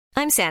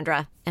I'm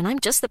Sandra, and I'm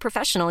just the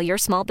professional your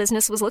small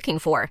business was looking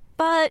for.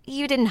 But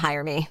you didn't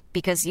hire me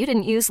because you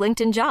didn't use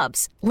LinkedIn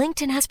Jobs.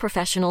 LinkedIn has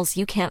professionals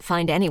you can't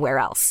find anywhere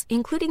else,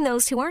 including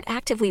those who aren't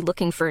actively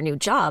looking for a new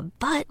job,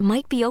 but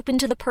might be open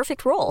to the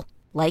perfect role,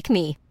 like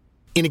me.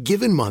 In a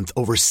given month,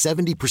 over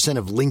 70%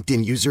 of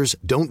LinkedIn users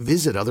don't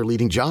visit other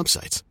leading job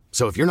sites.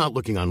 So if you're not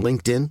looking on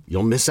LinkedIn,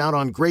 you'll miss out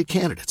on great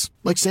candidates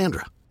like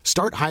Sandra.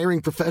 Start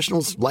hiring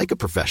professionals like a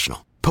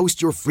professional.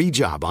 Post your free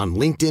job on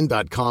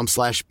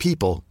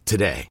linkedin.com/people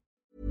today.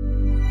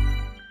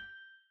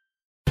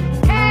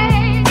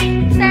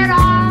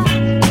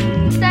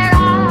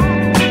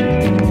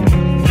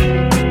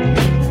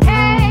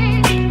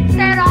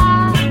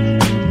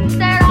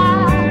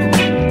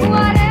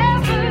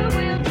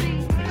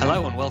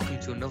 Hello and welcome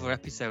to another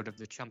episode of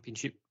the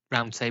Championship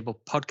Roundtable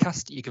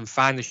podcast. You can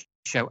find the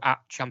show at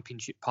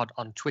Championship Pod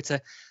on Twitter.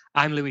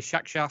 I'm Louis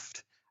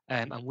Shackshaft.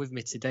 And with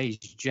me today is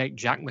Jake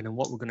Jackman, and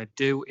what we're going to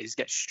do is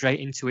get straight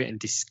into it and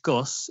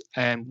discuss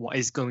what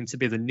is going to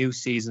be the new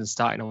season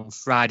starting on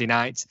Friday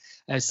night.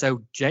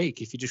 So,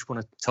 Jake, if you just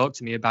want to talk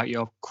to me about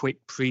your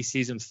quick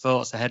pre-season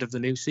thoughts ahead of the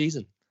new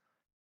season.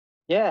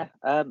 Yeah,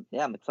 I'm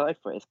excited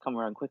for it. It's come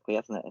around quickly,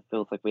 hasn't it? It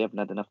feels like we haven't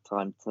had enough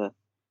time to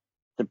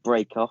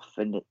break off,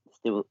 and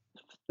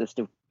there's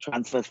still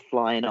transfers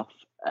flying off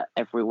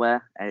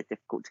everywhere, and it's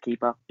difficult to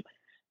keep up.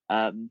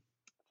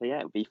 So yeah,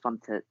 it would be fun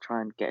to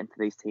try and get into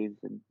these teams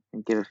and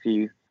give a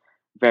few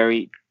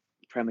very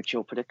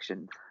premature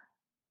predictions.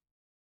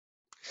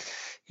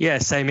 Yeah,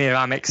 same here.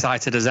 I'm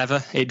excited as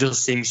ever. It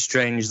does seem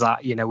strange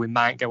that, we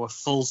might go a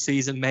full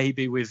season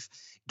maybe with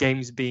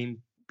games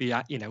being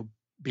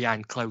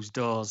behind closed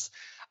doors.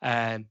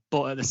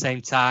 But at the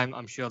same time,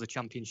 I'm sure the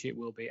championship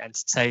will be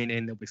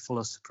entertaining. They'll be full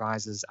of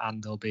surprises,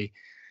 and there'll be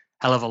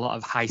hell of a lot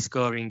of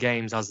high-scoring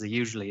games, as there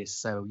usually is.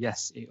 So,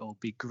 yes, it'll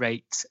be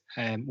great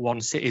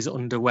once it is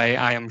underway,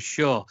 I am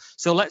sure.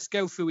 So let's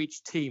go through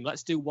each team.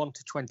 Let's do 1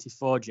 to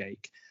 24,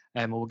 Jake.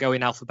 We'll go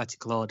in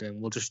alphabetical order,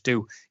 and we'll just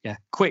do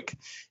quick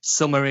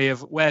summary of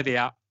where they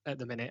are at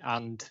the minute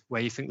and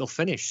where you think they'll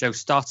finish. So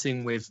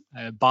starting with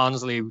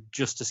Barnsley, who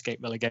just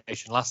escaped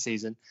relegation last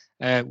season.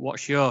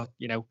 What's your,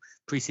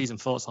 pre-season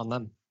thoughts on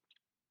them?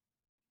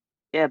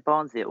 Yeah,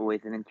 Barnsley are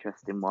always an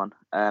interesting one.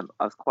 I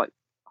was quite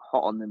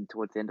hot on them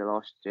towards the end of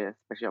last year,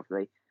 especially after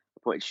they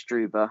appointed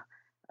Struber.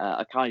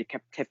 I kind of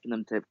kept tipping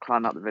them to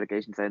climb out the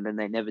relegation zone, then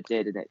they never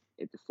did, and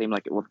it just seemed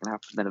like it wasn't going to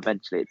happen. Then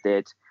eventually it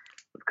did,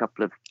 with a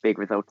couple of big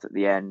results at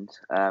the end.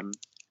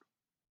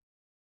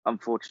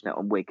 Unfortunate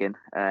on Wigan,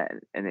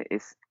 and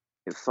it's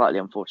slightly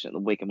unfortunate that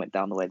Wigan went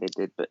down the way they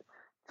did, but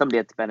somebody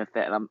had to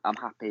benefit, and I'm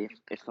happy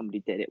if somebody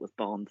did. It was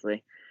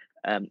Barnsley.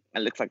 It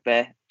looks like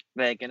they're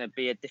going to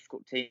be a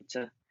difficult team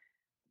to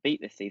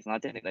beat this season. I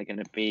don't think they're going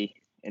to be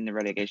in the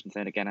relegation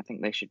zone again. I think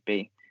they should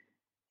be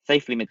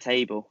safely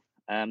mid-table.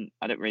 I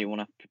don't really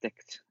want to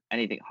predict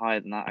anything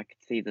higher than that. I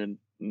could see them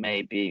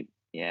maybe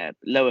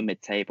lower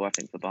mid-table. I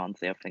think for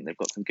Barnsley, I think they've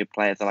got some good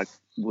players. I like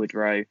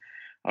Woodrow.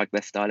 I like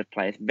their style of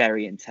play. It's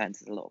very intense.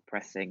 There's a lot of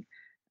pressing.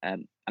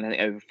 And I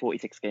think over a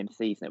 46-game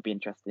season, it'll be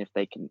interesting if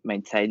they can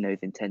maintain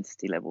those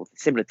intensity levels,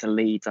 similar to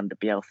Leeds under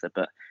Bielsa,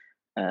 but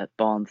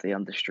Barnsley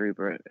under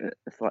Struber are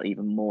slightly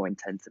even more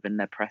intensive in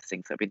their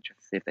pressing. So it'll be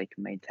interesting to see if they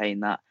can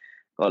maintain that.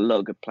 Got a lot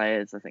of good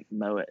players. I think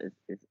Mowatt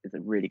is a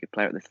really good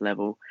player at this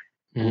level.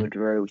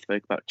 Woodrow, we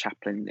spoke about.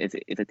 Chaplin is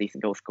a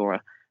decent goal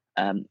scorer.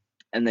 And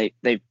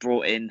they've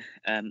brought in,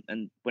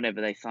 and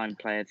whenever they sign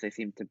players, they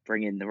seem to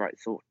bring in the right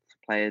sorts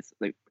of players.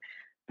 They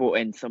brought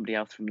in somebody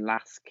else from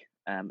Lask,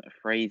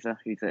 Fraser,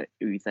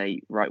 who's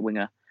a right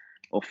winger,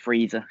 or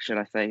Freezer, should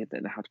I say? I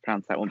don't know how to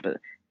pronounce that one, but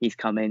he's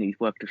come in. He's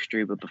worked with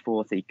Struber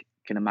before, so you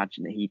can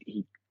imagine that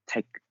he'd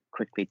take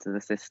quickly to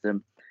the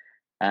system.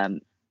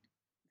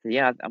 So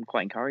yeah, I'm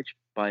quite encouraged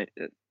by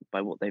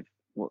what they're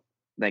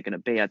going to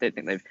be. I don't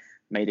think they've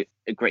made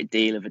a great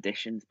deal of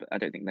additions, but I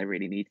don't think they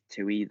really needed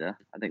to either.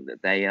 I think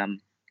that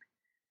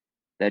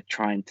they're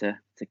trying to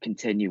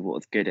continue what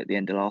was good at the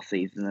end of last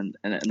season,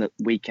 and at the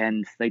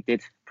weekend they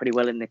did pretty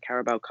well in the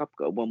Carabao Cup.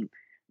 Got a 1-0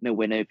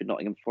 win over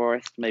Nottingham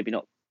Forest. Maybe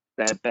not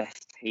their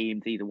best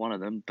teams, either one of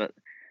them, but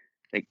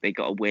they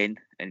got a win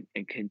and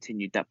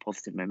continued that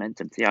positive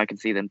momentum. So yeah, I can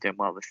see them doing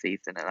well this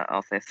season, and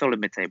I'll say a solid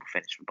mid-table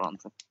finish from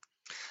Barnsley.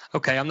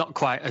 Okay, I'm not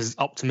quite as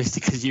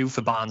optimistic as you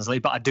for Barnsley,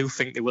 but I do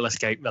think they will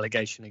escape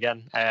relegation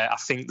again. I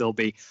think they'll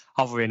be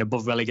hovering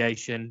above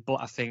relegation,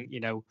 but I think,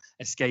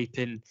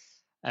 escaping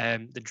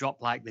the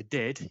drop like they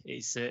did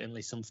is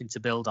certainly something to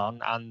build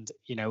on. And,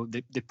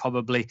 they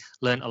probably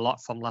learned a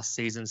lot from last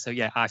season. So,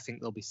 yeah, I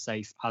think they'll be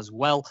safe as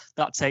well.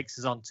 That takes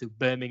us on to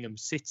Birmingham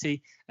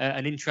City.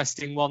 An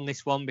interesting one,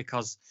 this one,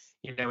 because,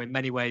 in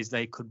many ways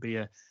they could be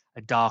a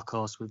dark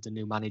horse with the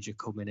new manager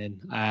coming in.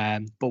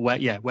 But where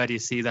do you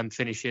see them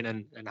finishing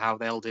and how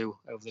they'll do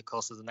over the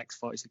course of the next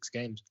 46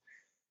 games?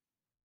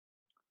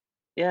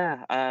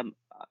 Yeah,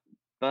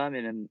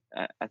 Birmingham,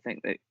 I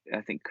think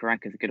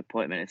Karanka's a good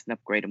appointment. It's an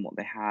upgrade on what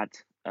they had.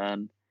 I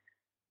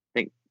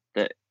think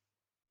that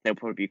they'll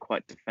probably be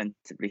quite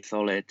defensively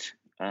solid.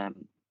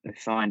 They've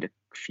signed a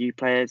few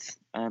players,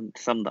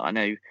 some that I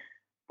know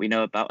we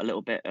know about a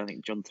little bit. I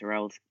think John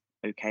Terrell's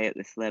okay at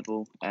this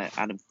level.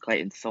 Adam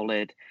Clayton's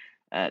solid.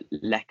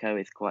 Lecco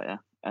is quite a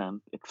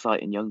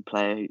exciting young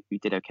player who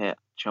did okay at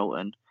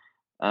Charlton.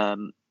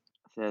 So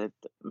they've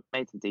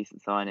made some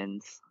decent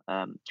signings.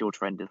 George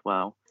Friend as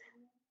well,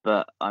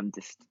 but I'm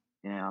just,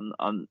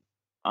 I'm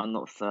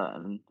not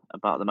certain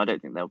about them. I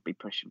don't think they'll be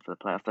pushing for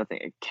the playoffs. I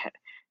think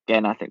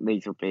again, I think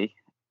these will be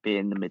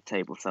in the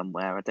mid-table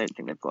somewhere. I don't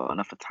think they've got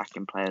enough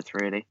attacking players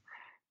really.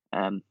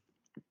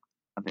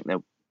 I think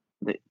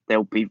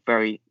they'll be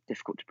very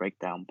difficult to break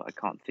down, but I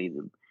can't see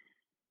them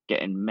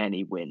getting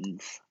many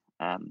wins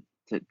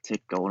to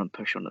go on and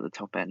push on at the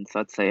top end. So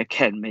I'd say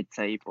again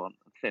mid-table. I'm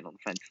sitting on the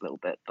fence a little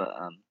bit, but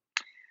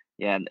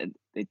yeah, and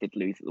they did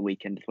lose at the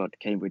weekend as well to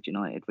Cambridge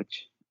United,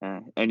 which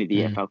only the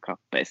EFL Cup,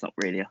 but it's not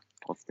really a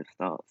positive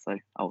start. So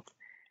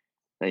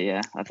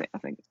yeah, I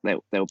think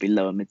they'll be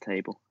lower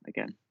mid-table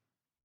again.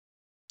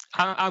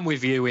 I'm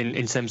with you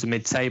in terms of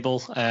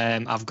mid-table.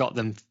 I've got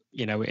them,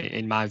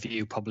 in my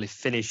view, probably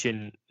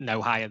finishing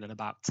no higher than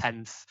about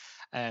 10th.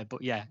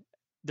 But yeah,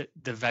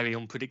 they're very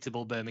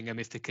unpredictable, Birmingham.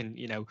 If they can,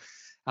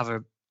 have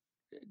a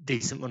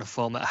decent run of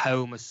form at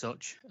home as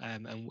such,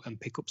 and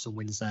pick up some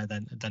wins there,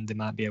 then they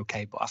might be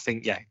okay. But I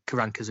think, yeah,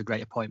 Karanka's a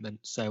great appointment.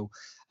 So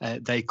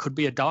they could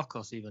be a dark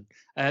horse even.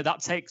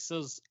 That takes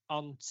us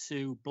on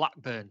to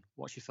Blackburn.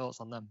 What's your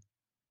thoughts on them?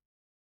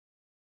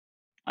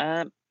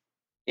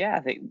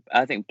 Yeah,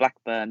 I think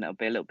Blackburn, I'll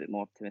be a little bit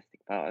more optimistic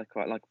about. I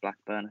quite like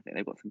Blackburn. I think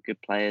they've got some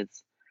good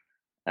players.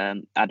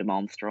 Adam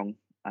Armstrong,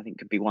 I think,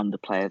 could be one of the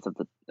players of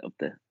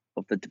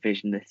the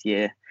division this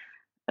year.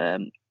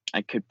 And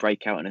could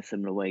break out in a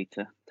similar way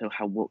to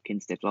how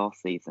Watkins did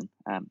last season.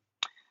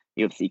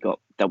 He obviously got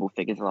double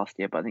figures last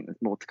year, but I think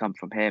there's more to come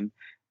from him.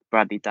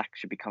 Bradley Dack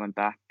should be coming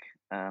back.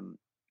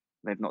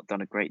 They've not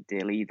done a great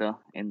deal either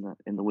in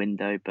the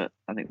window, but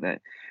I think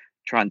they're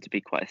trying to be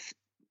quite.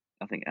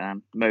 I think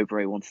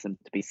Mowbray wants them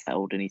to be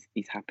settled, and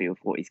he's happy with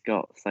what he's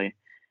got. So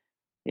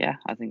yeah,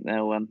 I think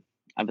they'll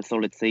have a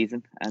solid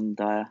season, and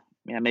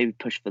maybe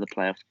push for the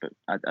playoffs, but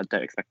I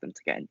don't expect them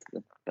to get into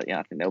them. But yeah,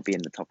 I think they'll be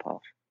in the top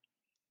half.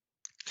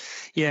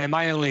 Yeah,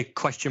 my only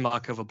question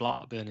mark over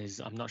Blackburn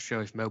is I'm not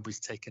sure if Mowbray's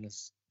taken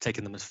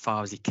them as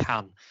far as he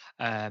can.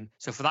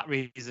 So for that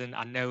reason,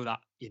 I know that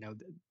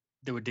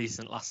they were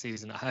decent last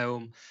season at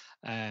home.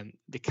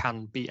 They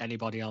can beat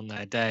anybody on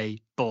their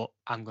day, but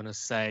I'm going to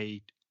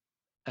say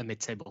a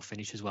mid-table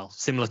finish as well,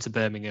 similar to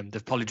Birmingham.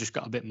 They've probably just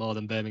got a bit more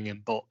than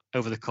Birmingham, but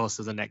over the course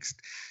of the next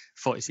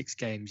 46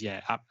 games,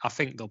 yeah, I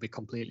think they'll be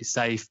completely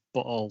safe,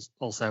 but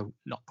also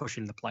not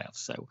pushing the playoffs.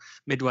 So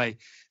midway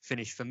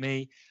finish for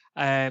me.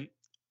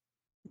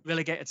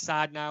 Relegated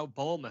side now,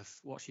 Bournemouth.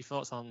 What's your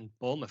thoughts on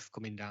Bournemouth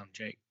coming down,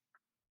 Jake?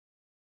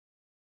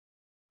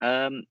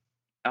 I'm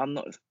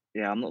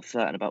not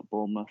certain about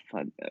Bournemouth.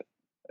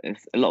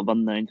 There's a lot of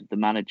unknowns with the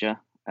manager.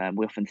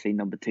 We often see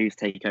number twos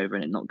take over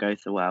and it not go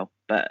so well,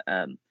 but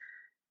it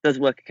does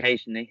work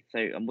occasionally. So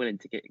I'm willing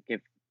to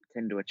give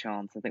Tinder a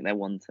chance. I think they're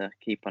one to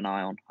keep an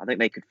eye on. I think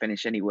they could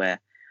finish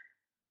anywhere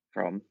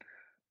from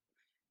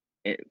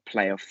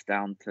playoffs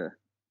down to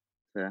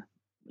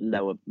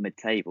lower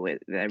mid-table.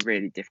 They're a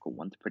really difficult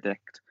one to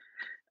predict.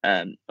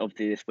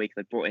 Obviously this week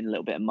they brought in a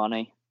little bit of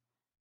money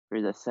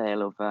through the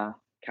sale of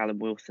Callum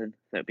Wilson,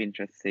 so it'd be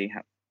interesting to see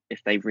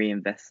if they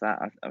reinvest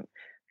that.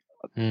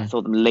 I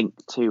saw them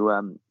linked to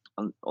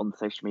on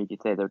social media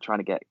today. They were trying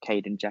to get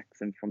Caden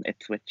Jackson from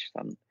Ipswich.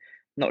 So I'm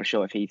not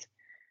sure if he's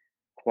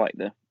quite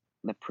the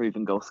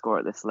proven goal scorer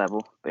at this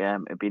level, but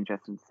it'd be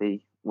interesting to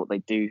see what they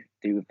do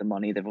with the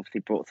money. They've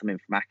obviously brought some in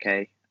from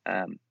Ake.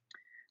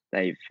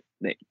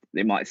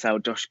 They might sell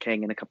Josh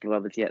King and a couple of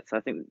others yet. So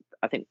I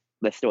think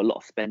there's still a lot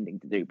of spending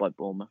to do by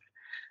Bournemouth.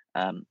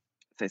 So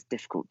it's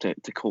difficult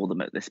to call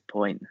them at this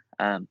point.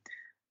 I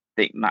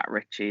think Matt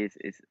Ritchie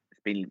has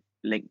been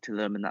linked to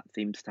them, and that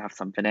seems to have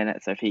something in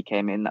it. So if he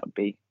came in, that would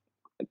be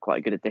quite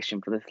a good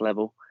addition for this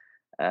level.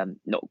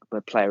 Not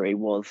the player he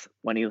was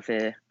when he was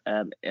here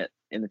in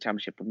the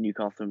Championship of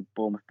Newcastle and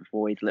Bournemouth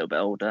before. He's a little bit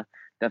older,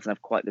 doesn't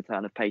have quite the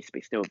turn of pace, but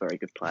he's still a very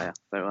good player.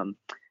 So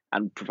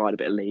and provide a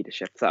bit of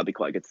leadership. So that'd be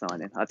quite a good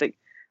signing. I think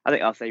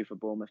I'll say for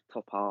Bournemouth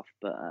top half,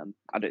 but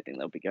I don't think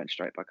they'll be going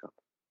straight back up.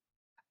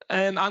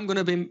 I'm going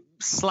to be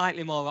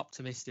slightly more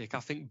optimistic. I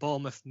think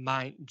Bournemouth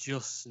might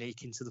just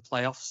sneak into the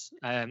playoffs.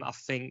 I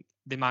think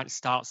they might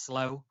start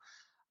slow.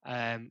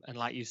 And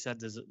like you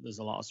said, there's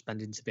a lot of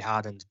spending to be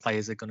had and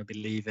players are going to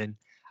be leaving.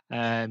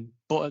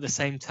 But at the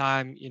same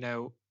time,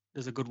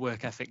 there's a good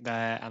work ethic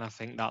there. And I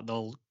think that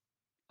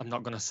I'm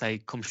not going to say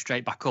come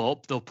straight back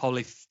up. They'll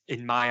probably,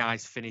 in my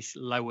eyes, finish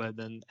lower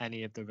than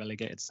any of the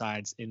relegated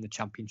sides in the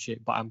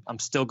Championship. But I'm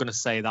still going to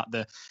say that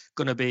they're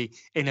going to be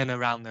in and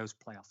around those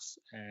playoffs.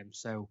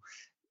 So,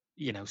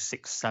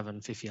 6th,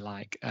 7th, if you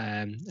like.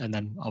 And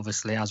then,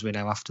 obviously, as we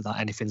know, after that,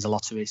 anything's a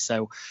lottery.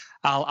 So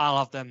I'll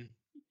have them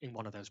in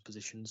one of those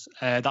positions.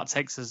 That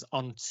takes us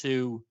on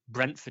to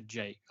Brentford,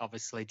 Jake.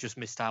 Obviously, just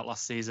missed out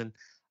last season.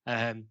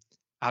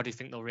 How do you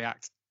think they'll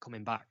react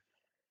coming back?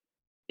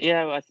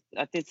 Yeah,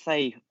 I did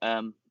say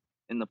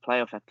in the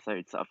playoff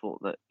episodes that I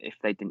thought that if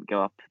they didn't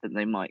go up, then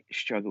they might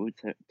struggle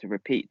to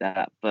repeat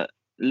that. But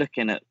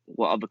looking at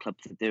what other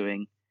clubs are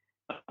doing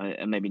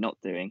and maybe not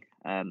doing,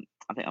 I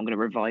think I'm going to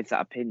revise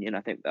that opinion.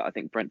 I think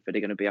Brentford are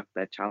going to be up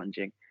there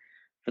challenging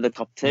for the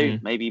top two,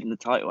 maybe even the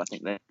title. I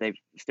think they've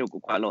still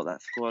got quite a lot of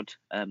that squad.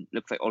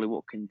 Looks like Ollie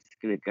Watkins is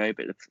going to go,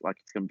 but it looks like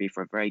it's going to be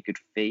for a very good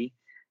fee.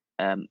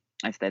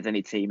 If there's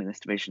any team in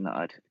this division that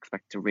I'd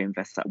expect to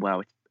reinvest that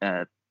well,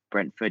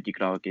 Brentford. You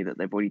could argue that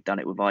they've already done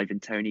it with Ivan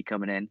Toney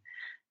coming in,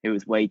 who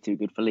was way too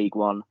good for League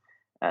One.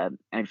 And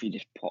if you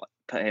just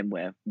put him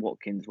where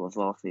Watkins was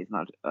last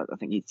season, I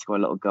think he'd score a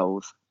lot of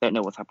goals. Don't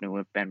know what's happening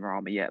with Ben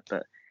Rama yet,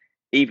 but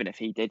even if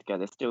he did go,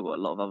 there's still got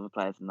a lot of other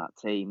players in that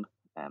team.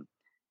 And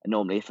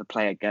normally, if a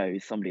player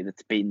goes, somebody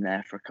that's been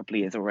there for a couple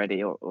of years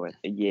already or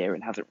a year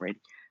and hasn't really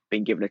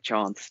been given a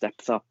chance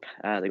steps up.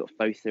 They got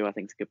Fosu, I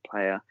think, is a good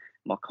player.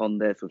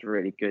 Marcondes was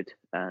really good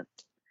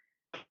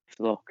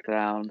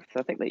lockdown. So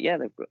I think that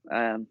they've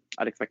got.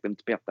 I'd expect them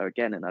to be up there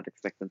again, and I'd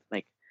expect them to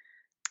make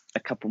a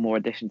couple more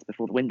additions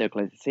before the window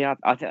closes. See, I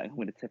think I'm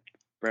going to tip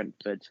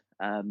Brentford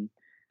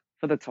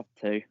for the top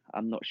two.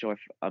 I'm not sure if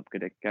I'm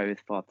going to go as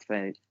far to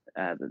say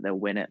that they'll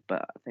win it,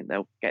 but I think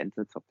they'll get into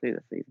the top two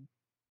this season.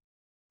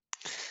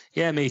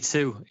 Yeah, me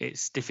too.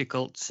 It's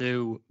difficult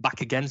to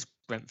back against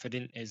Brentford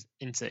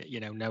into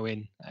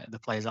knowing the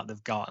players that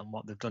they've got and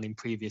what they've done in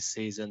previous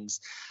seasons.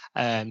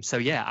 So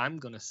yeah, I'm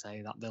going to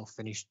say that they'll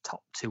finish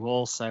top two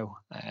also.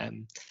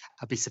 I'd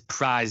be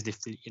surprised if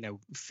they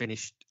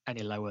finished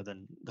any lower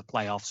than the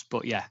playoffs.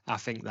 But yeah, I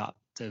think that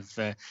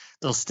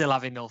they'll still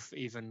have enough,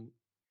 even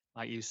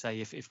like you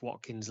say, if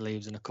Watkins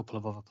leaves and a couple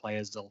of other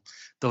players,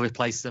 they'll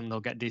replace them.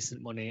 They'll get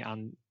decent money,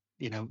 and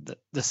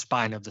the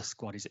spine of the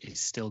squad is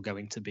still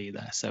going to be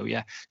there. So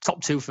yeah,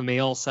 top two for me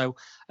also.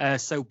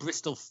 So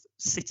Bristol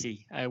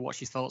City,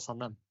 what's your thoughts on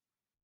them?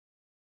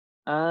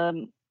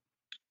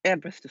 Yeah,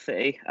 Bristol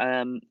City.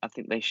 I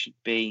think they should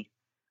be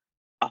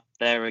up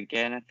there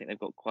again. I think they've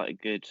got quite a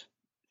good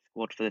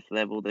squad for this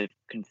level. They've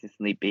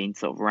consistently been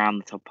sort of around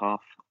the top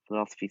half for the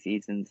last few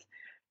seasons.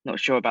 Not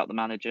sure about the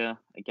manager.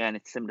 Again,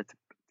 it's similar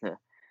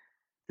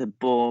to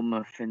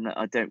Bournemouth in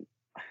that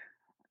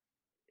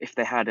if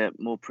they had a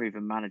more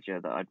proven manager,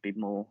 that I'd be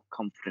more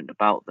confident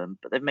about them.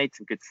 But they've made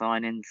some good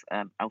signings.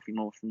 Alfie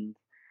Mawson's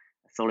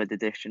a solid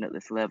addition at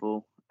this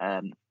level.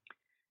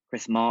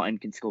 Chris Martin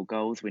can score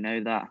goals. We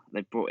know that.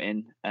 They've brought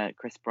in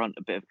Chris Brunt,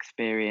 a bit of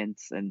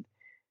experience, and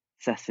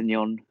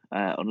Sessegnon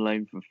on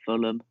loan from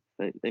Fulham.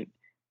 So they've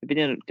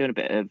been doing a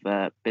bit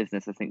of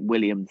business. I think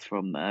Williams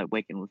from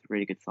Wigan was a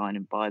really good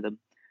signing by them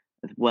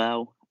as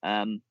well.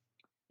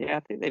 I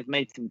think they've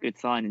made some good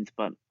signings,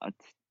 but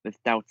there's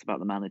doubts about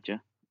the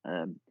manager.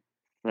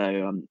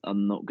 So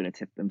I'm not going to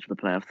tip them for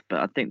the playoffs, but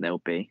I think they'll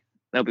be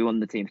one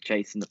of the teams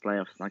chasing the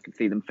playoffs, and I can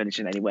see them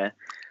finishing anywhere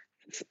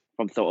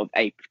from sort of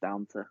 8th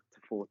down to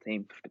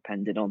 14th,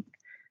 depending on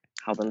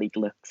how the league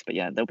looks. But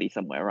yeah, they'll be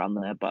somewhere around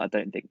there. But I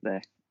don't think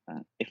they're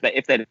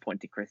if they'd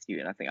appointed Chris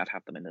Hughton, I think I'd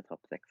have them in the top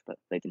 6, but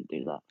they didn't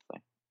do that, so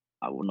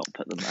I will not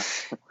put them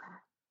there.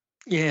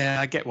 Yeah,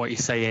 I get what you're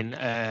saying.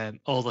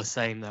 All the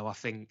same, though, I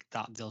think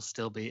that they'll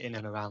still be in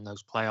and around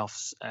those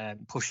playoffs,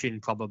 pushing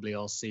probably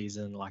all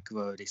season, like I've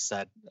already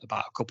said,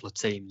 about a couple of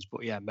teams.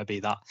 But yeah, maybe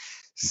that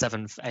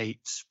 7th,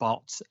 8th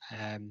spot,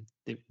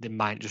 they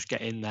might just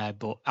get in there.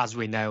 But as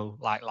we know,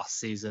 like last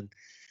season,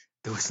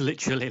 there was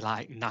literally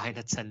like 9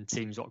 or 10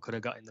 teams what could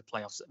have got in the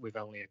playoffs with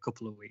only a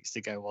couple of weeks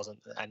to go, wasn't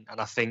there? And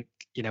I think,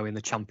 in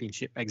the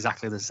Championship,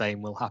 exactly the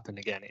same will happen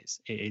again. It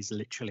is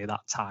literally that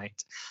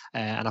tight.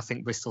 And I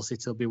think Bristol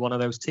City will be one of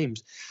those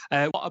teams.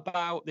 What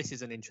about, this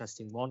is an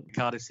interesting one,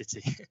 Cardiff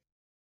City?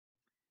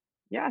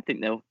 Yeah, I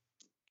think they'll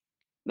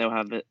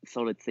have a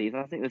solid season.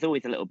 I think there's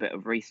always a little bit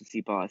of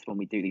recency bias when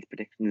we do these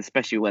predictions,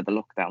 especially where the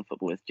lockdown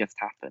football has just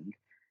happened.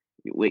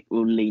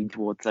 We'll lean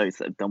towards those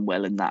that have done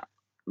well in that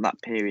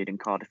period, and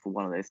Cardiff were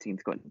one of those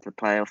teams got into the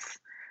playoffs.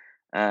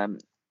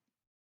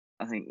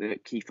 I think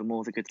that Kiefer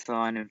Moore's a good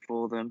signing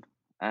for them.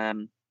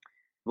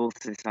 We've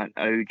also signed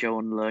Ojo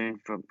on loan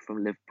from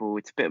Liverpool.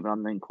 It's a bit of an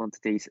unknown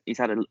quantity. He's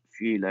had a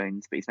few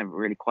loans, but he's never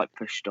really quite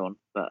pushed on.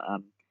 But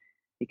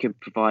he could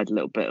provide a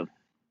little bit of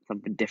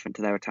something different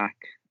to their attack.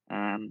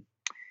 So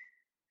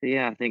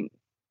yeah, I think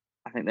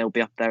they'll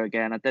be up there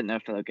again. I don't know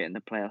if they'll get in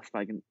the playoffs,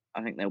 but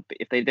I think they'll be.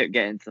 If they don't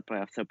get into the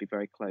playoffs, they'll be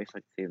very close. I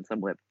can see them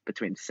somewhere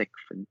between 6th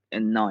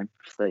and 9th.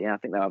 So yeah, I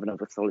think they'll have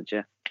another solid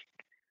year.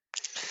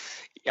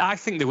 Yeah, I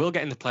think they will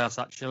get in the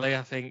playoffs, actually.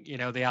 I think,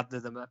 they had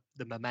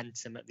the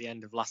momentum at the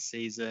end of last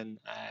season,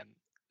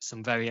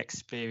 some very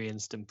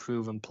experienced and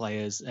proven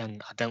players,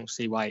 and I don't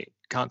see why it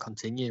can't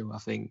continue. I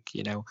think,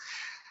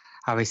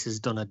 Harris has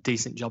done a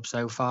decent job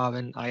so far,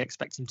 and I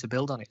expect him to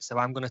build on it. So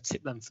I'm going to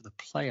tip them for the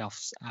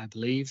playoffs, I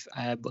believe.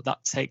 But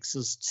that takes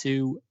us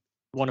to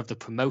one of the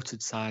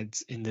promoted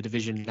sides in the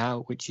division now,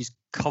 which is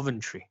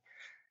Coventry.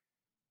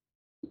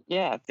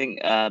 Yeah, I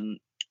think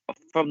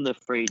from the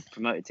 3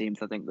 promoted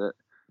teams, I think that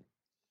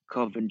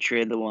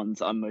Coventry are the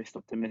ones I'm most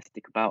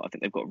optimistic about. I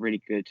think they've got a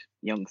really good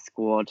young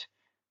squad.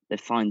 They've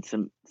signed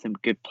some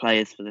good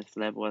players for this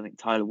level. I think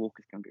Tyler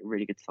Walker's going to be a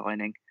really good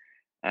signing.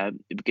 It'd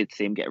be good to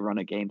see them get a run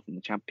of games in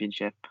the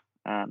Championship.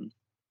 And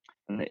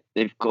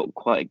they've got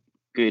quite a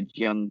good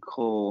young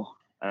core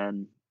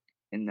in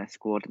their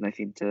squad, and they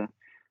seem to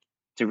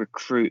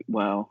recruit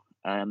well.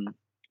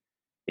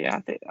 Yeah,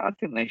 I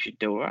think they should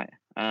do all right.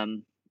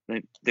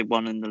 They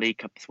won in the League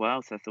Cup as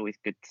well, so it's always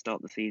good to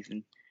start the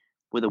season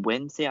with a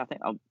win. So yeah, I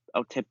think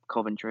I'll tip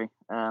Coventry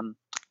to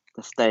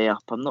stay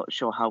up. I'm not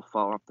sure how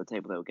far off the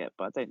table they'll get,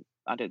 but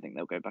I don't think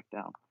they'll go back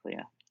down. So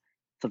yeah,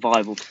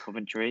 survival for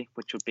Coventry,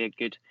 which would be a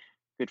good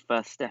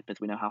first step, as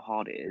we know how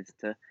hard it is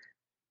to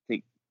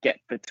get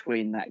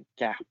between that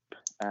gap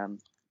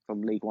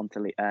from League One to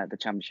the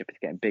Championship is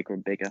getting bigger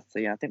and bigger. So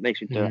yeah, I think they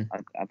should do it.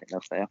 I think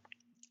they'll stay up.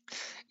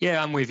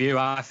 Yeah, I'm with you.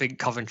 I think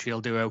Coventry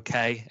will do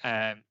okay.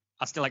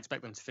 I still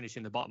expect them to finish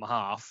in the bottom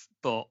half,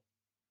 but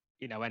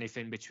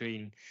anything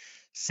between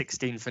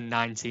 16th and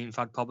 19th,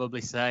 I'd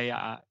probably say.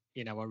 I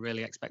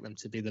really expect them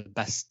to be the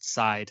best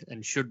side,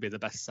 and should be the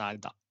best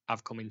side that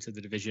have come into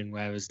the division,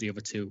 whereas the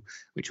other two,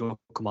 which we'll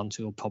come on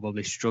to, will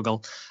probably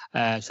struggle.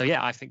 So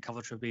yeah, I think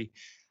Coventry will be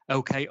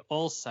okay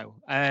also.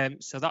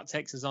 So that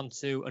takes us on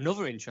to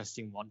another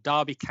interesting one.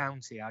 Derby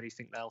County, how do you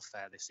think they'll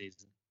fare this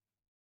season?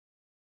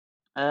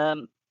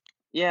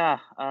 Yeah,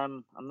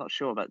 I'm not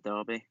sure about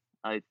Derby.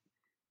 I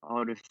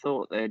would have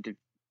thought they'd have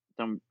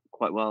done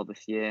quite well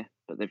this year,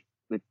 but they've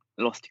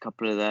lost a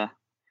couple of their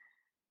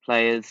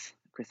players.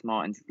 Chris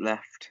Martin's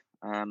left.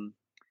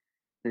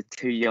 The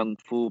two young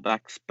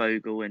fullbacks,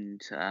 Bogle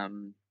and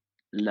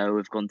Lowe,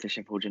 have gone to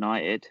Sheffield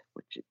United,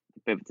 which is a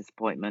bit of a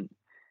disappointment.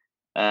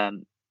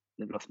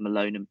 They've lost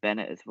Malone and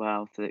Bennett as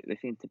well, so they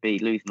seem to be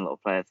losing a lot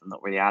of players and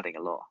not really adding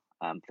a lot.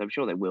 So I'm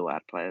sure they will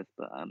add players,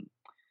 but I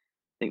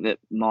think that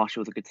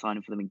Marshall's a good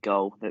signing for them in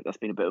goal. That's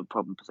been a bit of a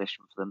problem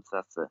position for them, so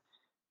that's a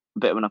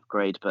bit of an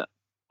upgrade. But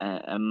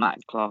and Matt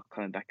Clark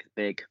coming back is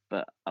big,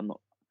 but I'm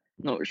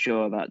not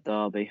sure about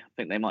Derby. I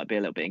think they might be a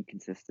little bit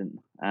inconsistent.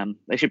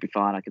 They should be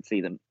fine. I could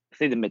see them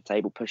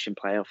mid-table pushing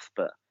playoffs,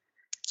 but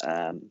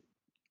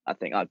I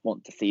think I'd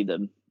want to see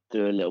them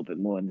do a little bit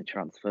more in the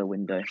transfer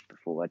window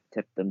before I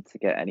tip them to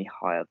get any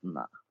higher than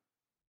that.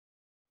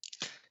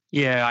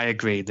 Yeah, I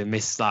agree. They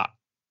miss that,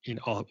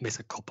 or miss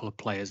a couple of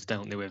players,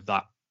 don't they, with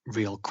that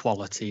real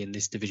quality in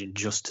this division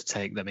just to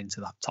take them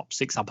into that top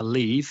six, I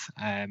believe.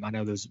 I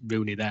know there's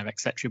Rooney there,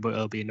 etc., but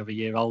he'll be another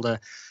year older.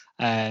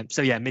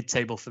 So yeah,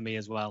 mid-table for me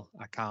as well.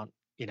 I can't,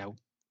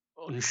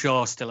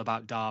 unsure still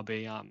about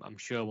Derby. I'm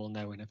sure we'll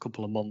know in a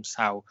couple of months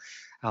how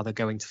they're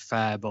going to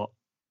fare, but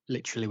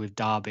literally with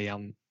Derby,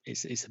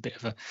 it's a bit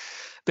of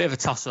a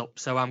toss-up.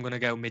 So I'm going to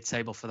go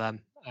mid-table for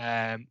them.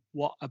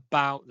 What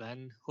about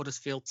then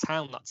Huddersfield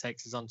Town? That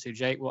takes us on to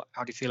Jake.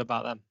 How do you feel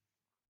about them?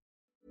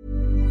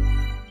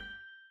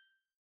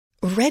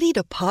 Ready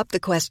to pop the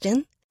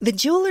question? The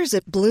jewelers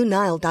at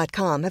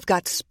BlueNile.com have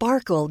got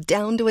sparkle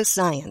down to a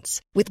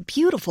science with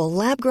beautiful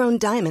lab-grown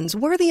diamonds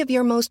worthy of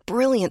your most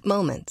brilliant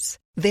moments.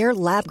 Their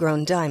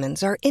lab-grown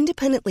diamonds are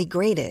independently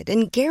graded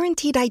and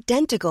guaranteed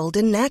identical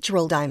to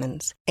natural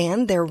diamonds,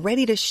 and they're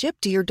ready to ship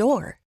to your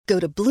door. Go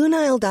to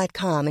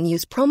BlueNile.com and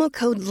use promo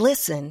code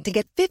LISTEN to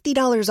get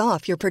 $50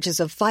 off your purchase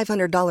of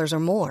 $500 or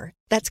more.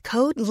 That's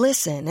code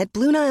LISTEN at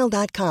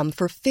BlueNile.com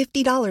for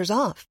 $50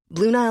 off.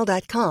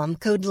 BlueNile.com,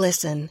 code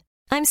LISTEN.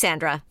 I'm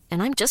Sandra,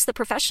 and I'm just the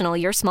professional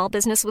your small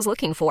business was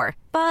looking for.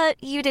 But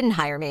you didn't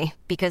hire me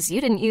because you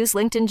didn't use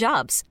LinkedIn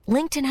Jobs.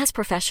 LinkedIn has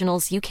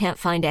professionals you can't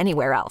find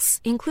anywhere else,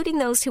 including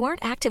those who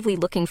aren't actively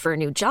looking for a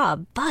new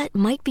job, but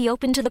might be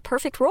open to the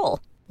perfect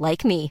role,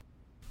 like me.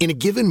 In a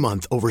given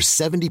month, over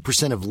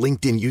 70% of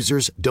LinkedIn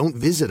users don't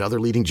visit other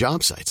leading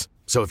job sites.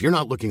 So if you're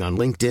not looking on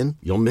LinkedIn,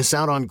 you'll miss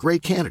out on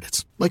great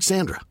candidates like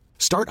Sandra.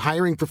 Start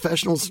hiring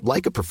professionals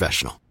like a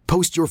professional.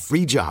 Post your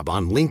free job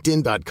on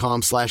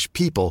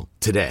linkedin.com/people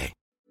today.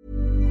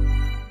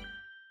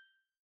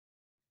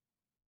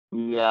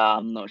 Yeah,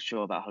 I'm not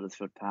sure about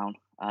Huddersfield Town.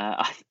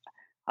 I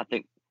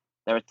think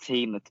they're a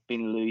team that's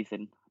been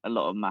losing a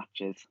lot of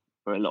matches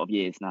for a lot of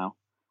years now.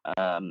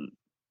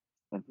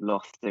 They've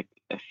lost a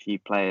few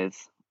players.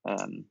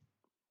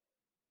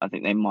 I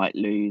think they might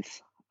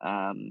lose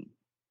Carlin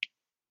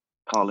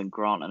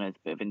Grant. I know there's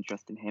a bit of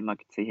interest in him. I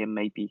could see him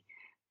maybe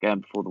going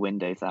before the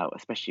window's out,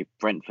 especially if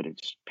Brentford have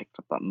just picked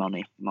up that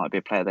money. He might be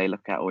a player they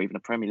look at, or even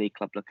a Premier League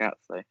club look at.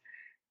 So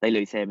they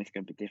lose him, it's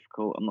going to be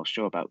difficult. I'm not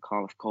sure about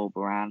Carlos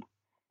Colbaran.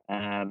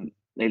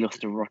 They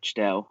lost to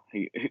Rochdale,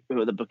 who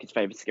are the bookies'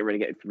 favourites to get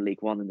relegated from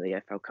League One in the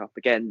EFL Cup.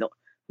 Again,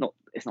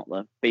 it's not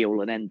the be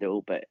all and end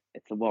all, but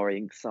it's a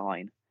worrying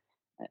sign.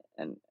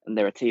 And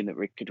they're a team that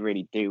we could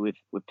really do with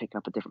picking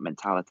up a different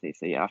mentality.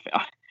 So yeah,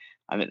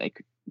 I think they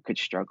could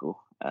struggle.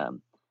 I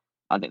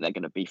think they're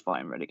going to be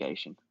fighting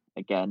relegation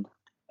again,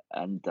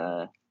 and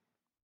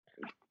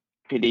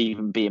could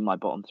even be in my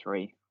bottom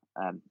three.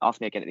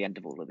 Ask me again at the end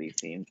of all of these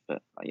teams,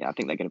 but yeah, I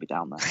think they're going to be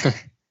down there.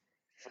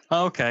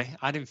 Okay,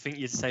 I didn't think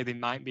you'd say they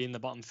might be in the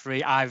bottom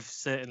three. I've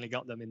certainly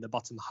got them in the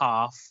bottom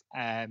half,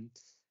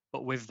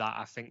 but with that,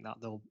 I think that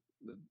they'll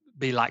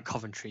be like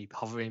Coventry,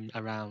 hovering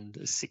around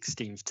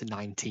 16th to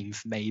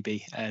 19th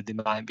maybe. There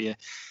might be a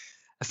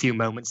few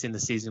moments in the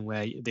season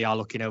where they are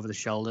looking over the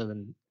shoulder,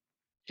 and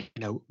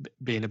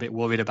being a bit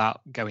worried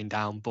about going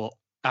down. But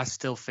I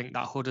still think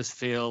that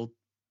Huddersfield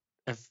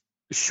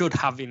should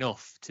have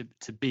enough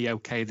to be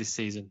okay this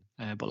season.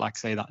 But like I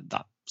say,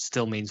 that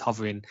still means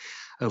hovering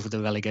over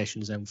the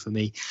relegation zone for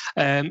me.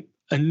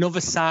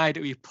 Another side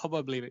we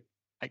probably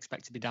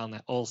expect to be down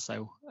there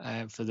also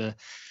for the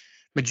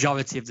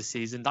majority of the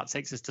season. That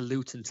takes us to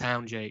Luton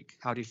Town, Jake.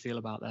 How do you feel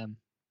about them?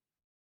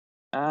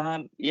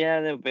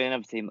 Yeah, there'll be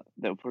another team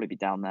that'll probably be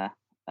down there.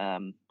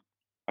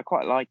 I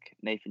quite like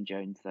Nathan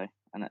Jones though,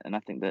 and I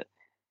think that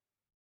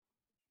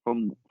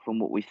from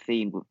what we've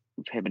seen with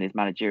him and his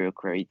managerial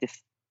career,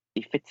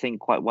 he fits in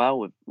quite well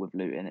with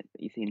Luton.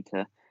 He seemed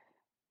to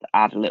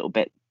add a little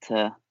bit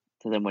to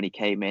them when he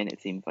came in.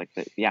 It seems like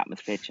the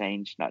atmosphere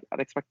changed. I'd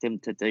expect him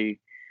to do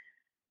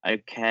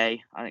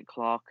okay. I think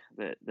Clark,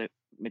 the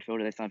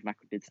midfielder they signed from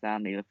Accrington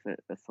Stanley, looks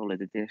a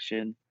solid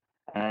addition.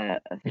 I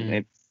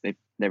think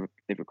they've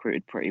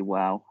recruited pretty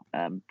well.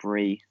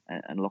 Bree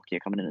and Lockie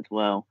are coming in as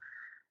well.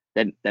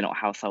 They're not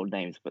household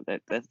names, but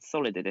they're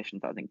solid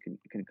additions that I think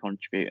can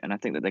contribute, and I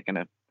think that they're going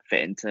to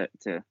fit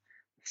into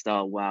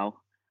style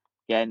well.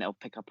 Again, they'll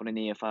pick up on an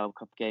EFL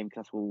Cup game because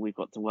that's all we've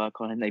got to work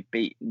on, and they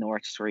beat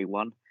Norwich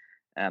 3-1.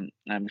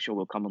 I'm sure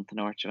we'll come on to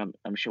Norwich, and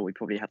I'm sure we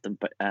probably have them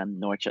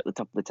Norwich at the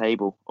top of the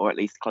table, or at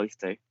least close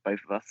to, both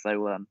of us.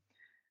 So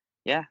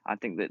yeah, I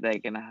think that they're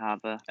going to have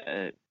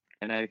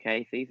an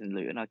okay season,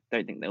 Luton. I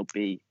don't think they'll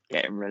be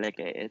getting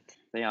relegated.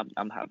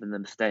 I'm having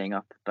them staying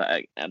up,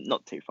 but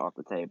not too far off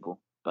the table.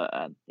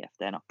 But yeah,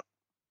 staying up.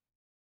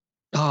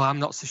 Oh, I'm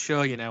not so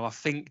sure. I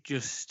think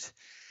just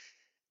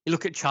you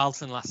look at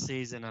Charlton last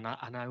season, and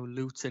I know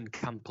Luton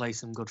can play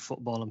some good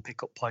football and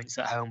pick up points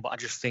at home, but I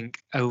just think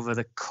over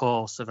the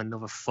course of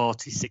another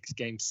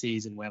 46-game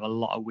season, where a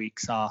lot of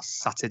weeks are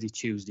Saturday,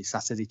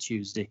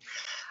 Tuesday,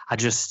 I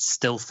just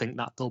still think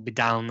that they'll be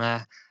down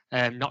there.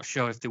 Not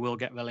sure if they will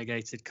get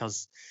relegated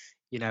because,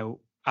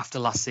 after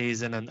last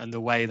season and the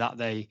way that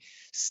they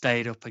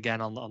stayed up again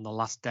on the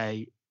last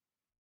day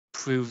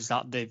proves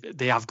that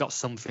they have got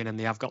something and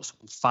they have got some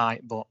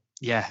fight. But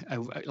yeah,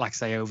 like I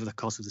say, over the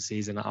course of the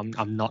season,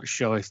 I'm not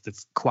sure if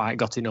they've quite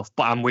got enough.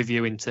 But I'm with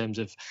you in terms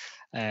of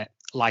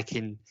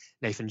liking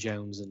Nathan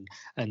Jones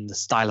and the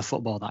style of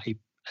football that he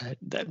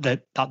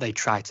that they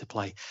try to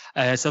play.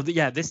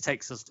 This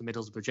takes us to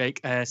Middlesbrough, Jake.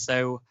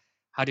 So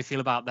how do you feel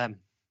about them?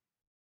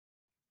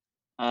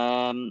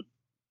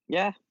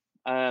 Yeah,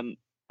 I'm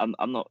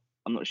not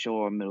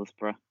sure on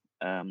Middlesbrough.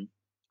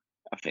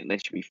 I think they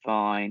should be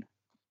fine.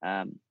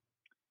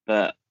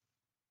 But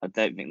I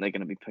don't think they're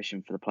going to be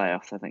pushing for the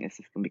playoffs. I think it's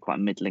just going to be quite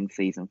a middling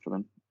season for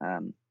them.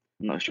 I'm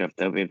not sure if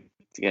they'll be able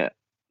to get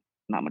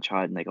that much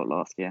higher than they got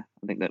last year.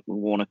 I think that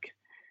Warnock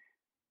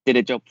did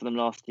a job for them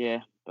last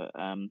year, but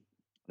I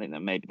think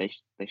that maybe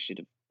they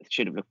should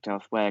have looked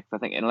elsewhere. Because I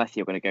think unless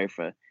you're going to go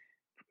for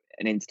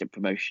an instant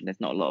promotion,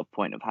 there's not a lot of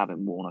point of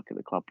having Warnock at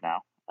the club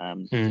now. So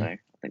I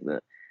think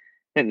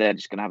they're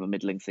just going to have a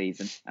middling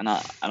season, and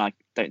I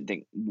don't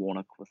think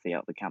Warnock will see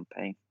out the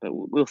campaign, but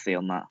we'll see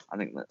on that. I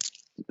think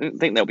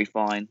they'll be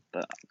fine,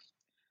 but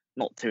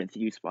not too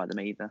enthused by them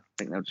either. I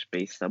think they'll just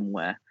be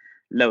somewhere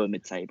lower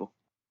mid-table.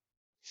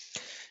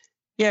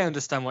 Yeah, I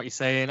understand what you're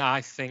saying. I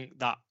think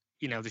that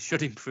they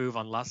should improve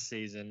on last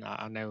season.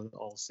 I know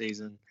all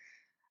season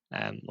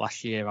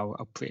last year I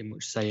was pretty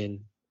much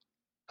saying,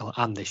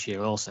 and this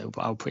year also,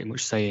 but I was pretty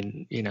much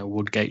saying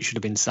Woodgate should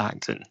have been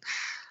sacked,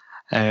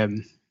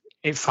 and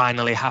it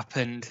finally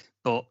happened.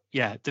 But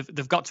yeah,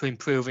 they've got to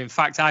improve. In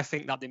fact, I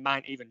think that they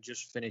might even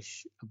just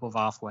finish above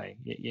halfway.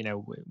 We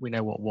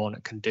know what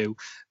Warnock can do,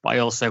 but I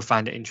also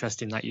find it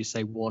interesting that you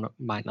say Warnock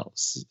might not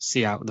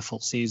see out the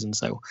full season.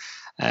 So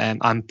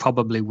I'm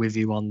probably with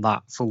you on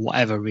that for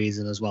whatever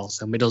reason as well.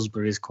 So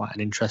Middlesbrough is quite an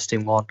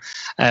interesting one.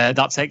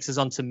 That takes us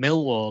on to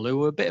Millwall, who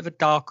were a bit of a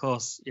dark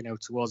horse,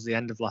 towards the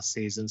end of last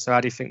season. So how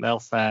do you think they'll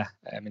fare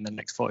in the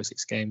next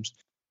 46 games?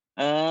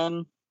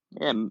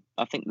 Yeah,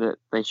 I think that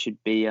they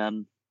should be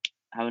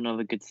have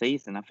another good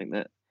season. I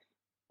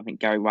think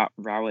Gary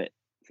Rowett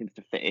seems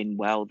to fit in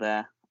well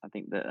there. I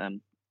think that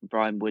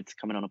Brian Woods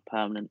coming on a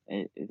permanent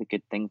is a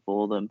good thing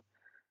for them.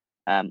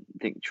 I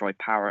think Troy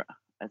Parrott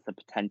has the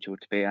potential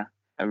to be a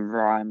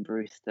Ryan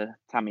Brewster,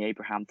 Tammy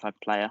Abraham type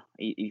player.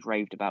 He's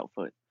raved about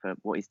for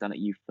what he's done at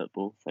youth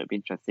football. So it'd be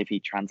interesting if he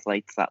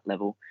translates that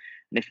level,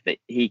 and if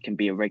he can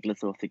be a regular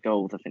source of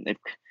goals. I think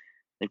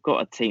they've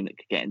got a team that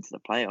could get into the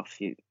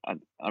playoffs.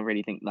 I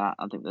really think that.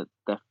 I think that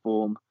their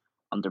form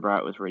under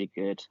Rowett was really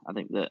good. I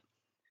think that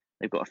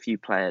they've got a few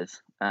players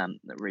that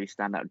really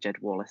stand out. Jed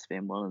Wallace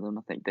being one of them.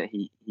 I think that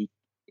he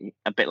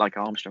a bit like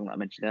Armstrong that I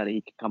mentioned earlier,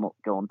 he could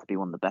go on to be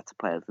one of the better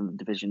players in the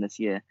division this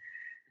year.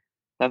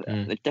 They've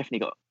definitely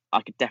got.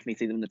 I could definitely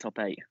see them in the top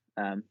 8,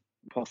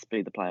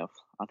 possibly the playoffs.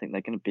 I think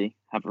they're going to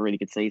have a really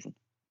good season.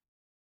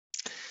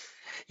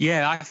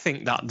 Yeah, I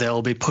think that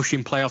they'll be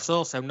pushing playoffs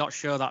also. I'm not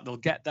sure that they'll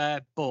get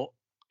there, but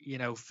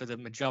for the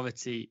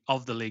majority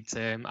of the league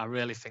term, I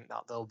really think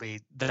that they'll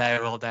be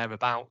there or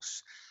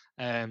thereabouts.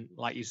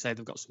 Like you say,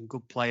 they've got some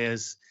good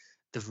players.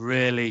 they've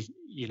really,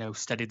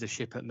 steadied the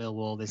ship at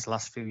Millwall this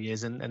last few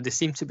years, and they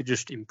seem to be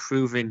just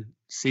improving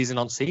season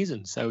on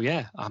season. So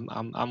yeah,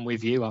 I'm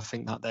with you. I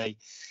think that they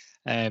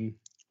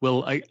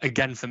will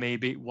again for me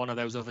be one of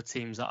those other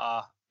teams that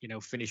are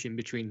finishing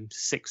between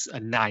 6th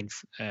and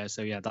 9th.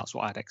 So yeah, that's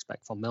what I'd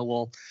expect from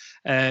Millwall.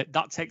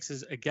 That takes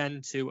us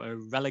again to a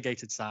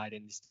relegated side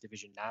in this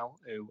division now,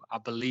 who I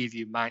believe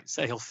you might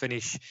say will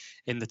finish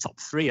in the top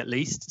 3 at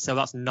least. So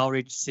that's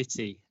Norwich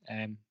City.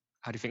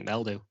 How do you think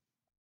they'll do?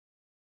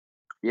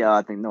 Yeah,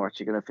 I think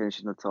Norwich are going to finish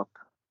in the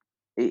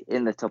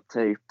top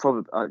 2.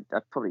 Probably,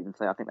 I'd probably even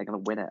say I think they're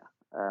going to win it.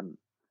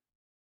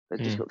 They've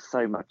just got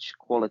so much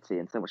quality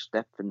and so much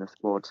depth in the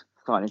squad.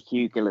 Signing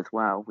Hugill as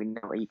well. We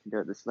know what he can do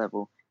at this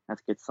level. That's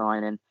a good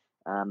signing.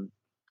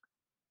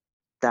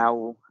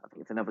 Dowell, I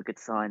think it's another good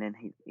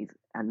signing. He's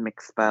had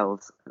mixed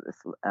spells at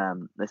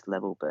this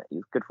level, but he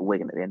was good for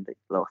Wigan at the end of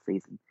last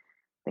season.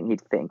 I think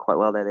he'd fit in quite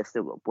well there. They've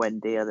still got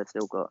Buendia, they've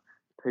still got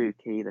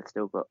Pukki, they've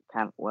still got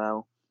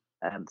Cantwell,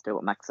 still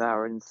got Max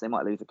Aarons. They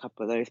might lose a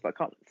couple of those, but I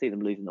can't see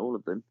them losing all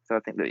of them. So I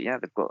think that,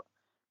 they've got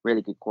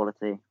really good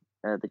quality.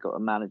 They've got a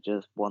manager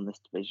who's won this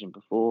division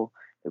before.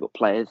 They've got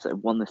players that have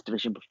won this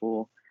division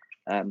before.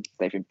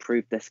 They've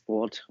improved their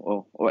squad,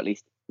 or at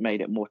least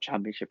made it more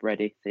championship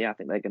ready. So yeah, I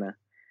think they're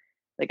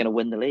gonna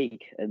win the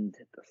league, and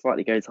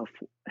slightly goes off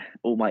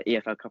all my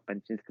EFL Cup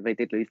mentions because they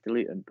did lose to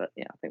Luton. But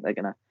yeah, I think they're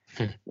gonna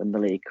win the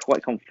league.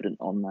 Quite confident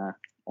on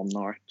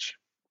Norwich.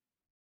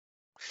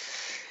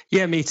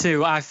 Yeah, me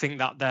too. I think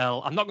that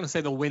I'm not going to say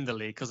they'll win the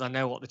league because I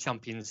know what the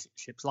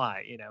championship's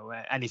like.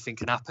 Anything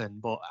can happen,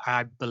 but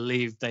I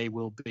believe they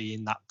will be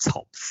in that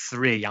top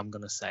 3, I'm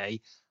going to say,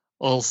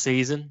 all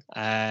season.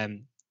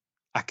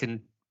 I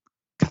can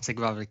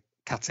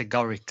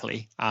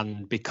categorically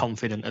and be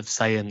confident of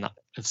saying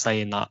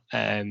that.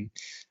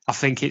 I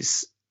think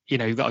it's,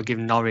 you've got to give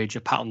Norwich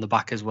a pat on the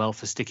back as well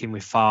for sticking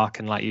with Farke,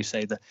 and like you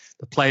say, the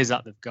players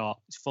that they've got,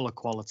 it's full of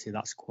quality,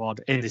 that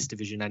squad in this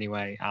division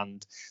anyway,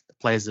 and the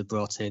players they've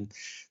brought in,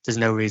 there's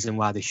no reason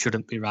why they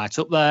shouldn't be right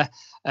up there.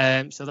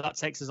 So that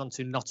takes us on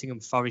to Nottingham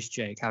Forest.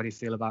 Jake, how do you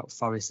feel about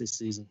Forest this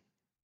season?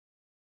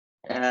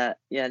 Yeah,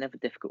 another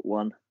difficult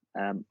one.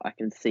 I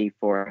can see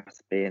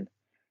Forest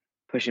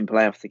pushing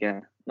playoffs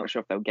again. Not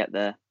sure if they'll get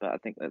there, but I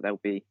think that they'll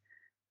be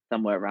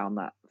somewhere around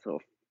that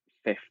sort of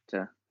 5th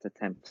to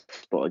 10th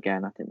spot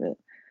again. I think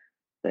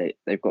that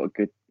they've got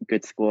a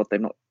good squad.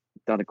 They've not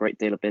done a great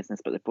deal of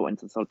business, but they've brought in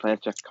some solid players.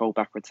 Jack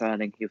Colback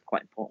returning, he was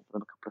quite important for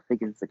them a couple of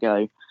seasons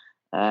ago.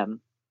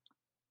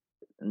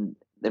 And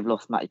they've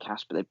lost Matty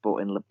Cash, but they've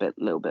brought in a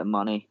little bit of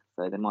money,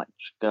 so they might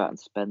go out and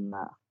spend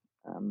that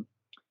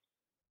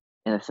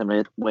in a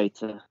similar way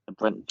to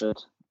Brentford.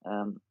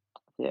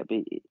 Yeah, it'd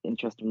be an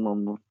interesting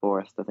one with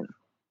Forest. I think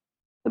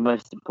the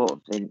most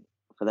important thing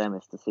for them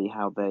is to see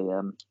how they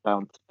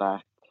bounce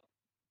back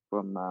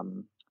from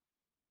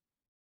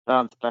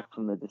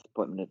the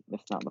disappointment of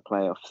missing out on the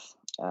playoffs,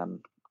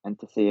 and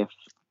to see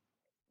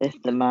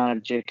if the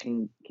manager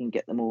can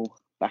get them all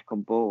back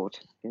on board.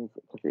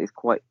 Because it is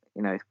quite,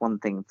 it's one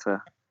thing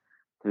to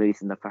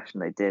lose in the fashion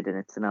they did, and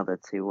it's another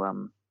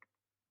to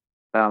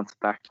bounce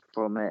back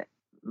from it.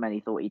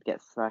 Many thought he'd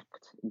get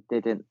sacked. He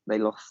didn't. They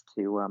lost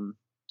in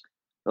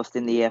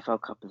the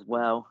EFL Cup as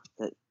well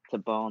to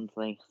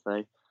Barnsley.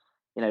 So,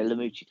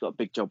 Lamouchi's got a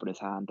big job on his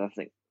hand. I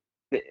think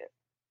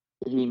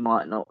he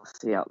might not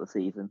see out the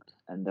season,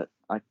 and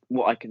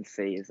what I can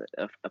see is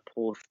a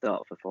poor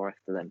start for Forest,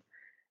 and then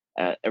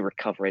a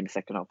recovery in the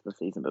second half of the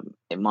season, but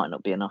it might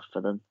not be enough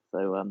for them.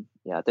 So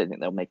I don't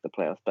think they'll make the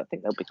playoffs, but I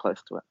think they'll be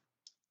close to it.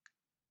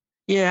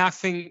 Yeah, I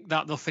think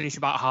that they'll finish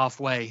about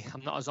halfway.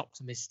 I'm not as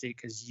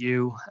optimistic as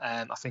you.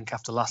 I think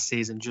after last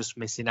season, just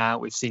missing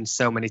out, we've seen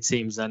so many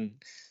teams and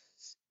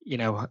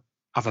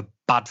have a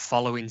bad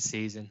following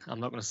season.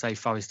 I'm not going to say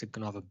Forest are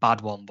going to have a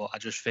bad one, but I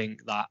just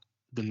think that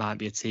there might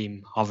be a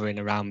team hovering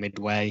around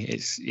midway.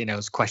 It's,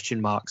 it's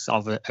question marks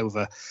over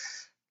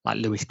like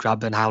Lewis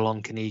Grabban. How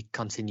long can he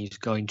continue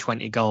scoring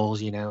 20 goals?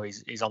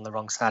 He's on the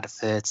wrong side of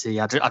 30.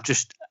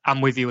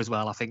 I'm with you as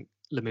well. I think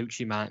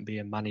Lamouchi might be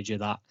a manager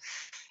that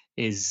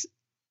is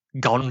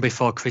gone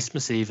before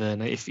Christmas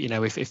even. If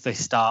they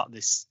start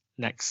this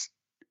next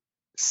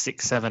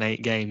 6, 7,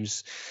 8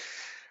 games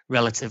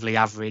relatively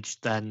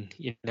average, then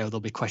there'll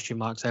be question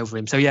marks over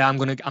him. So yeah, I'm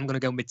gonna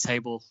go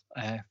mid-table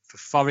for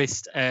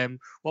Forest.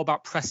 What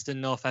about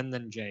Preston North End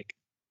then, Jake?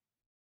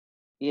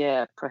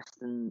 Yeah,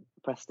 Preston.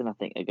 I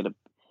think are gonna.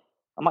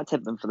 I might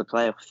tempt them for the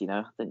playoffs.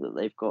 I think that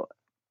they've got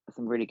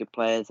some really good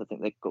players. I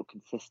think they've got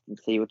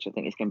consistency, which I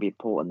think is going to be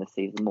important this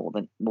season more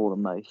than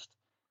most.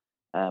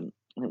 I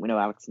think we know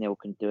Alex Neil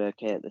can do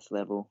okay at this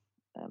level.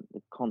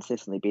 They've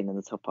consistently been in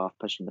the top half,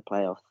 pushing the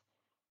playoffs.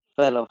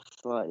 Fell off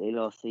slightly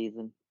last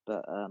season,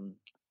 but I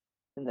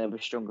think they'll be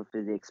stronger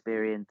through the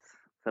experience.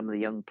 Some of the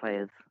young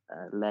players,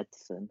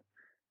 Ledson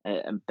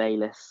and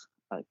Bayliss,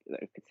 I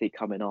could see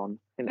coming on.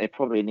 I think they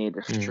probably need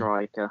a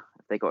striker.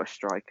 If they got a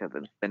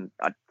striker, then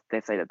I'd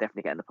say they'll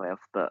definitely get in the playoffs.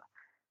 But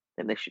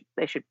then they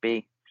should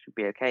be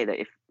okay. That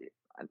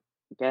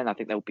I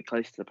think they'll be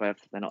close to the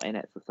playoffs if they're not in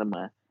it. So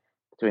somewhere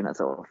between that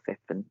sort of 5th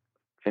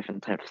fifth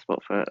and 10th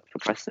spot for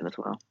Preston as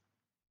well.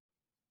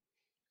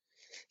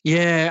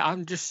 Yeah,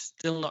 I'm just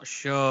still not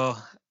sure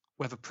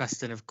whether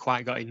Preston have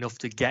quite got enough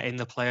to get in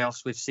the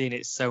playoffs. We've seen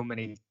it so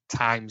many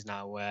times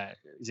now where,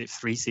 is it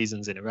 3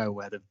 seasons in a row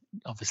where they've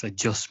obviously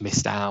just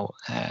missed out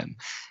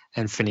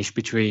and finished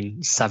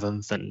between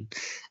 7th and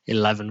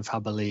 11th, I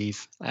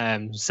believe.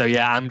 So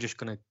yeah, I'm just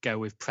going to go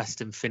with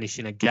Preston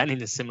finishing again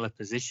in a similar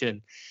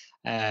position,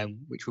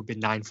 which would be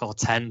 9th or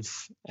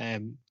 10th.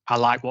 I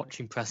like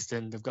watching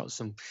Preston. They've got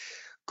some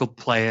good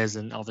players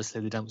and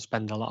obviously they don't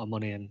spend a lot of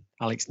money, and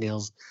Alex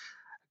Neil's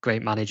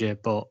great manager,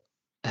 but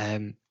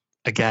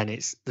again,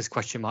 there's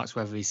question marks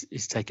whether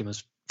he's taken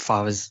as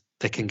far as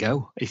they can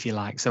go, if you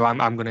like. So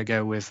I'm going to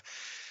go with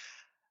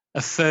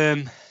a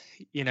firm,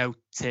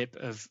 tip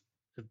of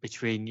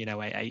between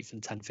 8th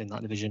and 10th in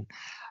that division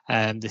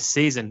this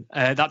season.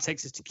 That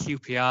takes us to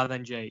QPR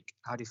then, Jake.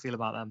 How do you feel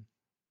about them?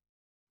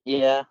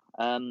 Yeah,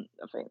 I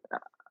think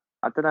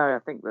I don't know.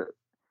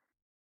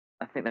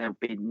 I think they'll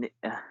be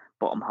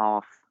bottom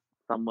half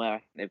somewhere. I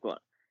think they've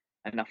got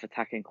enough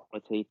attacking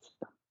quality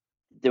to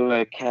do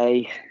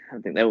okay. I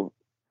think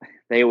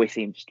they always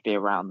seem to be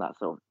around that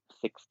sort of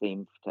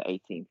 16th to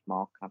 18th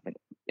mark. I think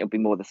it'll be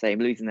more the same.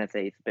 Losing their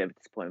day is a bit of a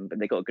disappointment, but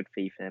they got a good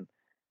fee for him,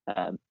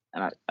 and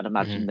I'd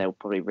imagine they'll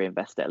probably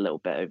reinvest it a little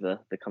bit over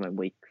the coming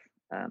weeks.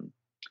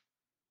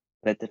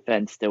 Their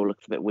defence still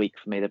looks a bit weak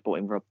for me. They brought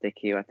in Rob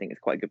Dickey, who I think is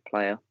quite a good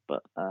player,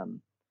 but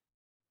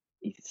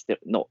he's still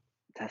not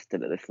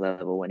tested at this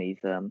level when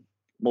he's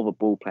more of a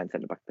ball playing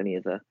centre back than he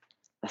is a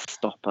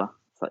stopper,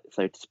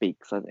 so to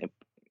speak. So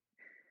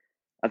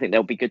I think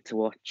they'll be good to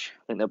watch. I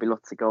think there'll be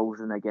lots of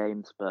goals in their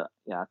games, but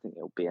yeah, I think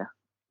it'll be a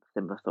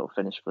similar sort of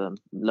finish for them,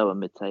 lower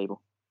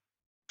mid-table.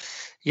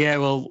 Yeah,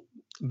 well,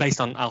 based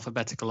on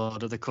alphabetical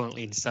order, they're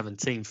currently in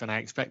 17th, and I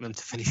expect them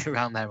to finish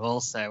around there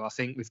also. I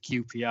think with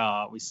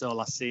QPR, we saw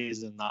last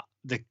season that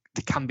they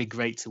can be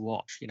great to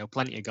watch.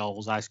 Plenty of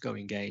goals,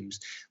 high-scoring games,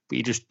 but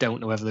you just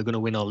don't know whether they're going to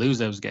win or lose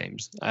those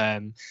games.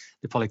 They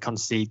probably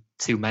concede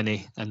too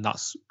many, and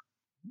that's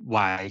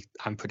why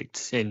I'm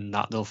predicting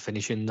that they'll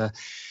finish in the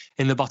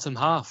bottom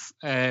half.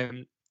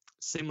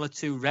 Similar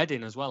to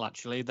Reading as well,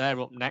 actually. They're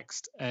up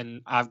next,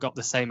 and I've got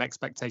the same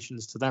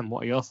expectations to them.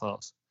 What are your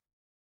thoughts?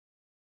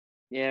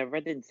 Yeah,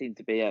 Reading seem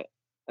to be a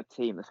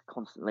team that's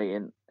constantly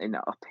in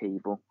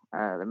upheaval.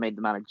 They made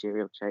the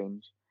managerial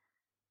change.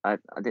 I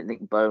didn't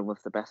think Bowen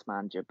was the best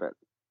manager, but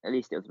at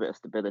least it was a bit of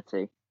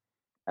stability.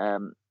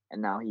 And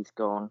now he's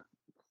gone.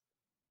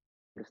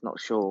 Just not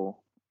sure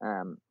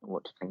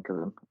what to think of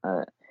them.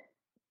 I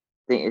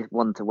think it's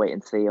one to wait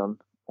and see on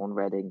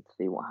Reading to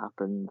see what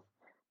happens. I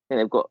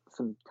think they've got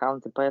some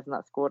talented players in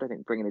that squad. I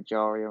think bringing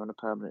Ajaria on a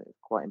permanent is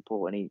quite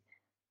important.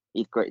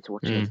 He's great to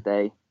watch on his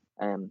day.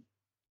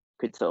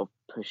 Could sort of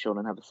push on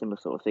and have a similar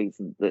sort of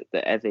season that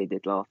Eze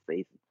did last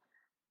season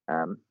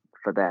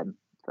for them.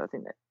 So I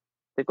think that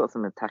they've got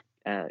some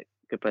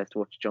good players to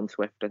watch. John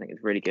Swift, I think,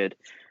 is really good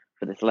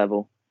for this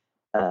level.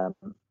 Don't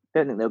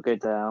think they'll go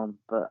down,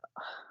 but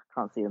I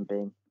can't see them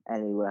being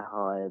anywhere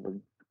higher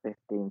than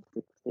 15,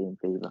 16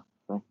 either.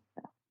 So,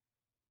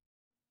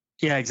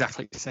 yeah,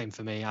 exactly the same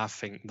for me. I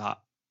think that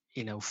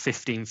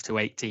 15th to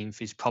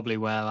 18th is probably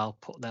where I'll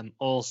put them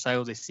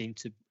also. They seem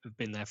to have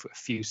been there for a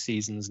few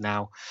seasons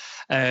now.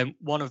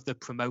 One of the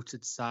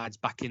promoted sides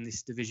back in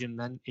this division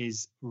then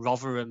is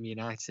Rotherham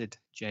United.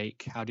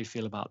 Jake, how do you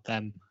feel about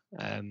them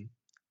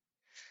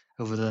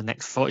over the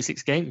next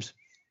 46 games?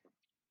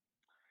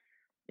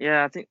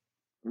 Yeah, I think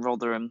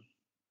Rotherham,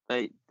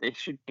 they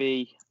should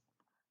be,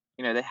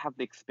 they have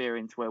the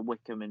experience where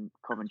Wycombe and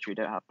Coventry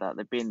don't have that.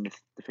 They've been in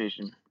this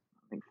division,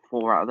 I think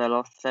 4 out of their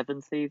last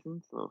 7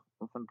 seasons or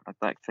something like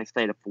that. They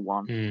stayed up for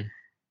 1.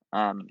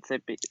 So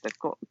they've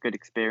got good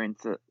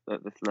experience at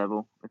this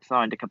level. They've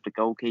signed a couple of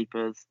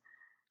goalkeepers.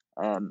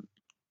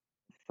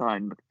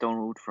 Signed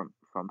McDonald from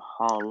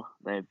Hull.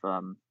 They've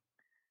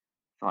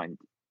signed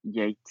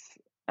Yates.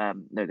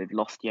 No, they've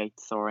lost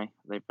Yates. Sorry,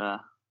 they've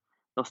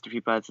lost a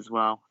few players as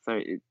well. So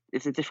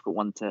it's a difficult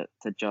one to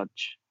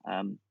judge.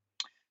 I'm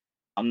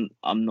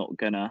not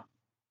gonna.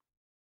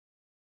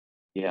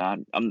 Yeah,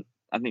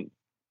 I think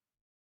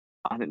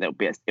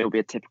it'll be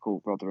a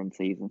typical Rotherham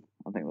season.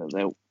 I think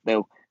that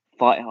they'll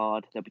fight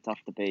hard. They'll be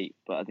tough to beat,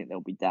 but I think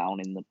they'll be down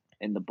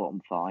in the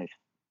bottom 5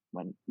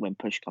 when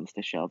push comes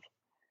to shove.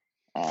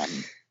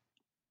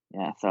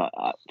 Yeah, so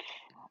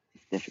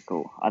it's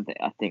difficult. I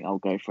think I'll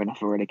go for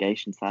another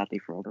relegation, sadly,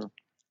 for Rotherham.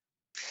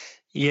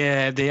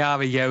 Yeah, they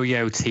are a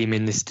yo-yo team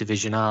in this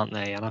division, aren't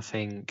they? And I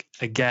think,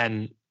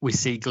 again, we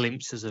see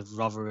glimpses of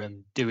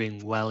Rotherham doing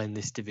well in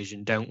this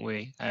division, don't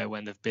we,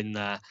 when they've been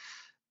there.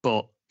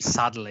 But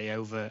sadly,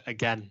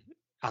 again,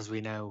 as we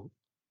know,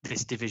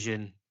 this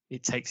division,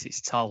 it takes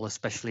its toll,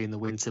 especially in the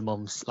winter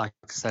months. Like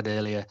I said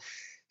earlier,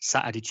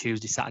 Saturday,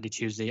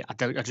 Tuesday. I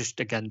just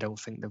again don't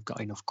think they've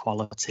got enough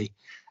quality,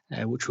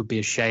 which would be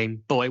a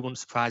shame. But it wouldn't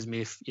surprise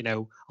me if,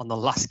 on the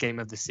last game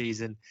of the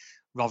season,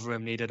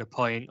 Rotherham needed a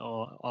point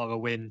or a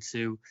win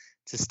to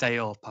stay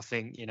up. I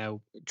think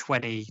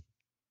 21st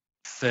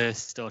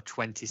or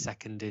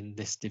 22nd in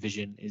this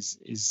division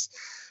is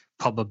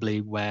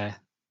probably where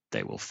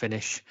they will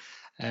finish,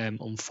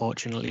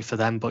 unfortunately for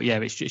them. But yeah,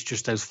 it's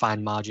just those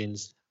fine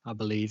margins, I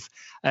believe.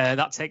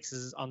 That takes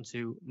us on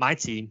to my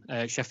team,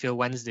 Sheffield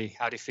Wednesday.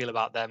 How do you feel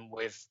about them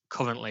with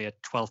currently a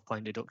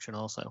 12-point deduction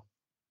also?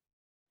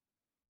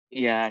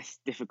 Yeah, it's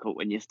difficult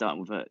when you're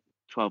starting with a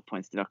 12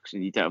 points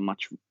deduction. You don't have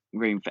much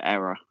room for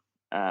error.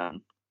 And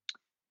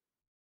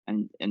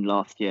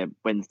last year,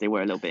 Wednesday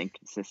were a little bit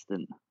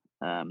inconsistent,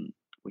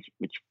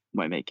 which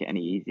won't make it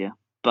any easier.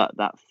 But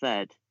that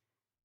said,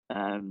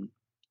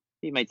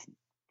 he made some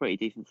pretty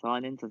decent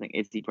signings. I think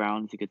Izzy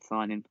Brown's a good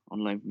signing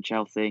on loan from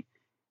Chelsea.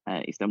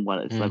 He's done well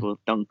at this level.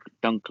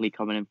 Dunkley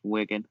coming in from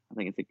Wigan, I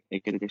think it's a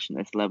good addition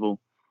at this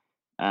level.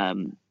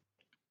 And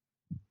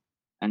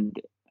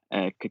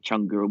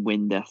Kachunga and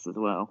Windass as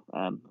well.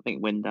 I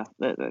think Windass,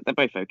 they're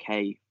both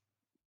okay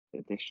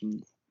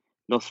additions.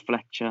 Lost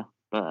Fletcher,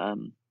 but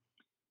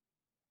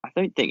I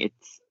don't think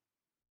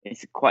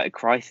it's quite a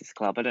crisis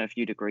club. I don't know if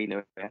you'd agree,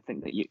 Louis. I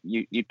think that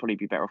you'd probably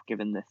be better off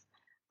giving this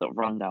sort of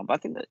rundown. But I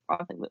think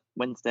that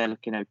Wednesday are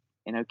looking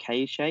in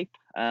okay shape.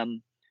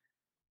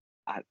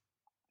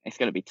 It's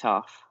going to be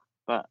tough,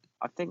 but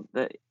I think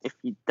that if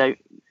you don't,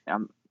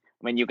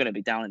 you're going to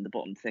be down in the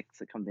bottom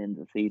six at come the end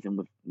of the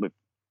season with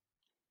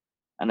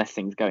unless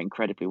things go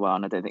incredibly well,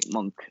 and I don't think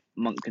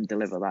Monk can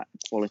deliver that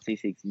quality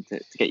season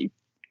to get you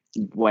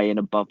way and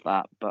above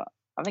that. But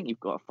I think you've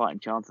got a fighting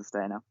chance of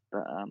staying up.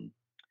 But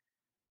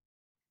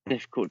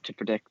difficult to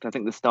predict. I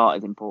think the start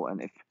is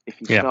important. If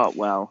you start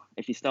well,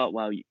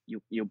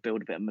 you'll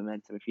build a bit of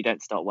momentum. If you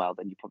don't start well,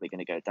 then you're probably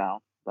going to go down.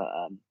 But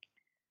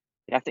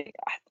I think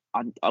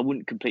I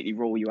wouldn't completely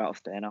rule you out of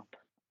staying up,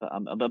 but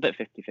I'm a bit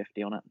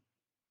 50-50 on it.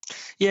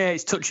 Yeah,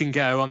 it's touch and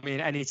go. I mean,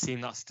 any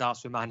team that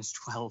starts with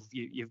 -12,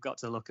 you've got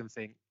to look and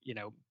think,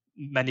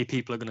 many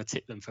people are going to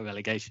tip them for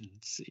relegation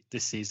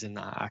this season.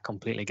 I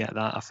completely get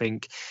that. I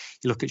think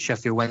you look at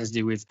Sheffield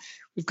Wednesday, we've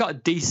got a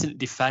decent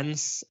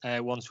defence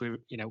once we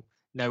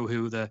know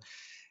who the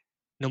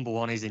number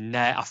one is in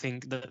net. I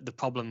think the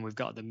problem we've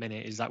got at the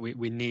minute is that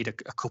we need a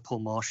couple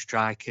more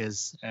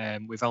strikers.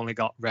 We've only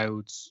got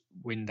Rhodes,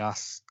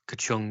 Windass,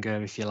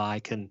 Kachunga, if you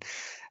like, and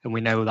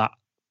we know that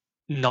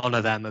none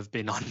of them have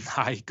been on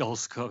high goal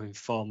scoring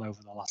form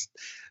over the last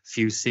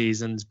few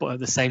seasons. But at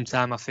the same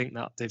time, I think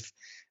that they've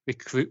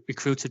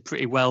recruited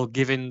pretty well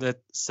given the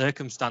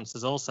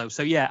circumstances also.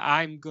 So yeah,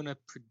 I'm going to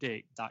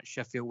predict that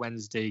Sheffield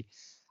Wednesday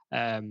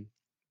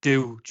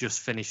do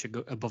just finish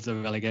above the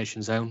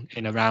relegation zone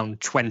in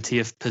around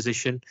 20th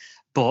position.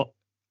 But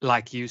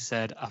like you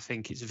said, I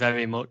think it's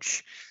very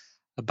much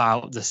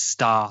about the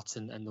start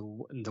and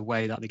the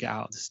way that they get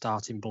out of the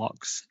starting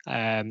blocks.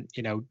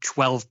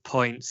 12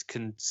 points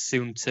can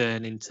soon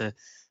turn into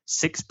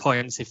 6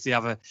 points if they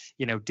have a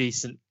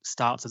decent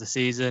start to the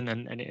season,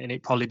 and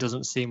it probably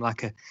doesn't seem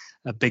like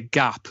a big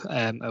gap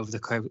over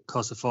the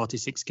course of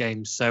 46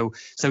 games. So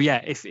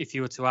yeah, if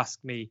you were to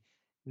ask me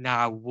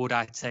now, would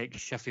I take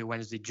Sheffield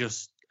Wednesday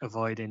just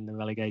avoiding the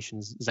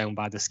relegation zone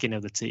by the skin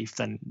of the teeth?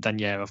 Then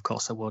yeah, of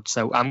course I would.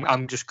 So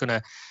I'm just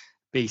gonna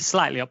be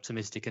slightly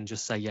optimistic and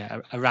just say, yeah,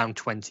 around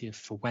 20th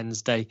for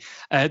Wednesday.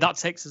 That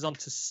takes us on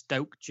to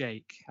Stoke.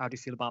 Jake, how do you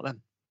feel about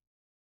them?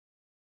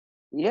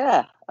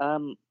 Yeah,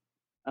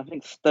 I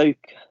think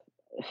Stoke,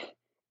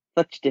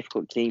 such a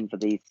difficult team for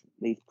these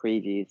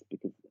previews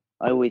because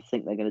I always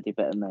think they're going to do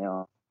better than they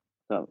are.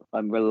 So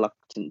I'm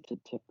reluctant to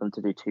tip them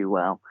to do too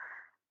well.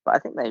 But I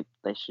think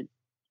they should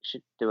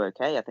do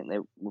okay. I think they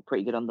were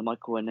pretty good under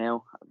Michael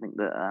O'Neill. I think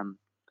that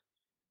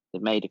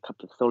they've made a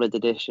couple of solid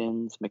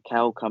additions.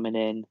 Mikel coming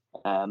in,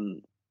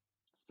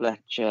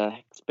 Fletcher,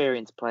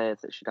 experienced players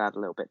that should add a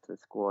little bit to the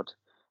squad.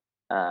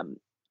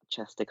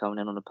 Chester coming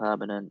in on a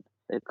permanent.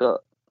 They've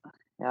got,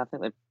 I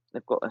think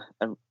they've got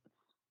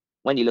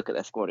when you look at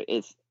their squad, it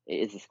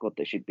is a squad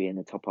that should be in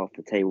the top half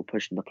of the table,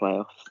 pushing the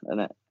playoffs,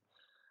 and I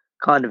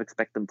kind of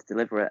expect them to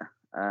deliver it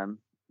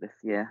this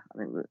year. I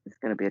think that it's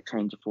going to be a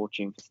change of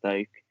fortune for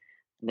Stoke.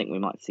 I think we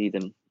might see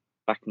them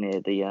back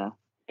near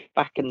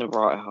back in the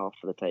right half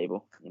of the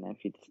table.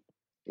 If you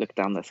look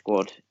down their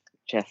squad,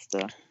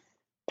 Chester,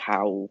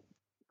 Powell,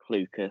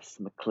 Clucas,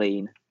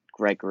 McLean,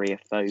 Gregory,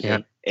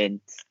 Afobe,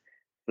 Ince,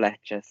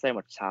 Fletcher, so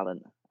much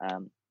talent. I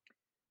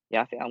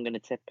think I'm going to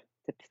tip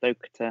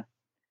Stoke to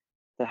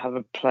have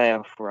a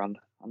playoff run.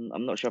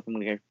 I'm not sure if I'm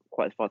going to go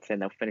quite as far to saying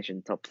they'll finish in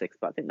the top 6,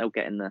 but I think they'll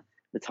get in the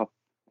top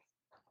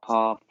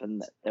half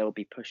and they'll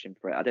be pushing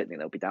for it. I don't think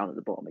they'll be down at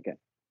the bottom again.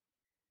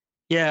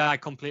 Yeah, I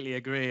completely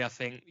agree. I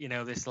think,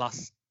 this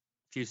last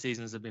few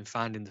seasons have been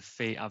finding their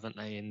feet, haven't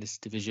they, in this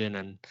division?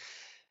 And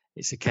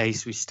it's a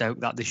case with Stoke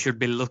that they should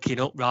be looking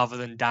up rather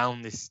than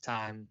down this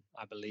time,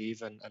 I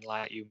believe. And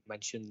like you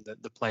mentioned,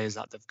 the players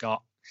that they've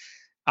got,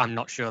 I'm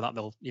not sure that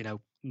they'll,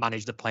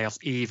 manage the playoffs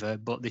either,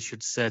 but they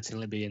should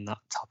certainly be in that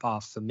top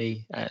half for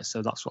me.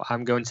 So that's what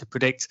I'm going to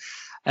predict.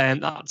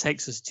 And that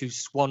takes us to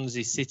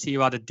Swansea City,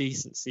 who had a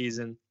decent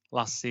season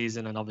last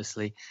season and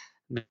obviously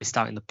missed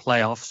out in the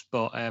playoffs.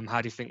 But how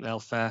do you think they'll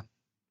fare?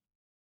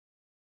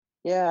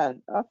 Yeah,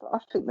 I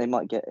think they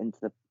might get into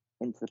the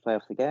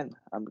playoffs again.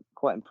 I'm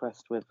quite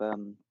impressed with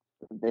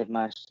they've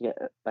managed to get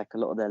back a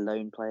lot of their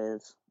loan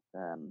players.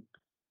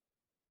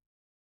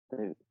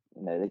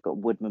 They've got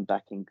Woodman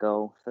back in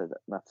goal, so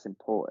that's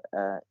important.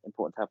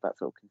 Important to have that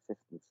sort of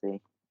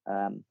consistency.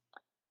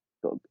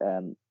 Got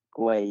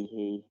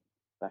Guehi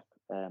back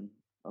on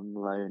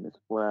loan as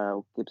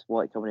well. Gibbs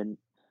White coming in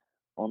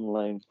on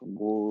loan from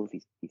Wolves.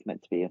 He's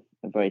meant to be a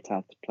very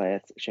talented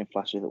player. Shown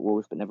flashes at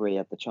Wolves, but never really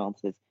had the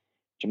chances.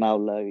 Jamal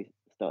Lowe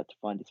started to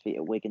find his feet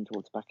at Wigan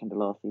towards the back end of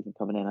last season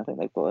coming in. I think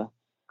they've got a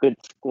good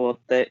squad.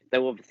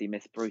 They'll obviously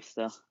miss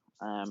Brewster,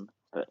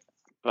 but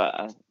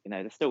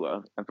they've still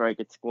got a very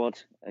good squad,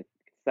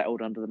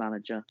 settled under the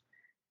manager.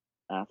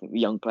 I think the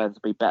young players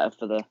will be better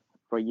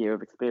for a year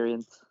of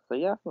experience. So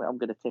yeah, I'm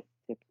going to tip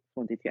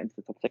Swansea to get into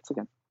the top 6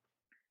 again.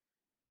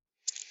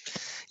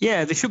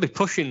 Yeah, they should be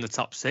pushing the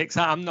top 6.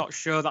 I'm not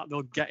sure that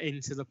they'll get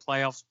into the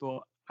playoffs,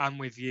 but I'm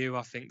with you.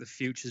 I think the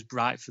future's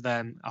bright for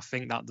them. I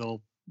think that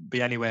they'll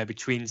be anywhere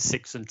between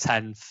 6th and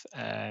 10th.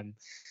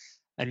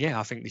 And yeah,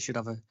 I think they should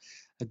have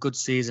a good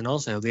season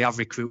also. They have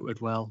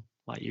recruited well,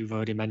 like you've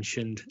already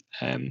mentioned,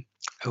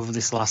 over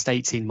this last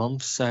 18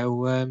 months.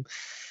 So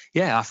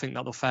yeah, I think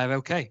that they'll fare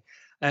okay.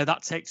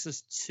 That takes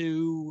us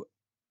to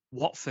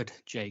Watford,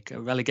 Jake,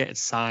 a relegated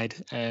side.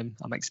 I'm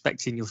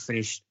expecting you'll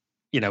finish,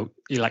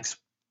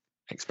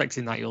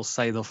 expecting that you'll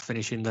say they'll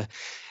finish in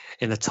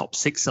the top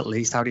 6 at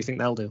least. How do you think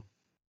they'll do?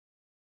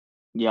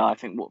 Yeah, I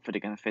think Watford are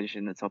going to finish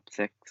in the top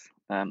 6,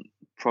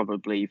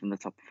 probably even the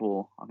top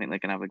 4. I think they're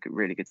going to have a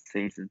really good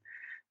season.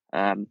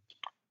 They'll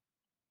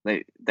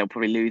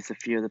probably lose a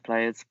few of the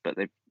players, but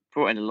they've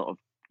brought in a lot of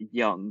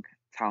young,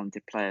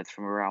 talented players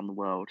from around the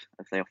world,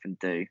 as they often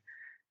do.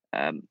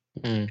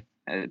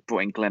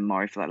 Brought in Glenn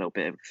Murray for that little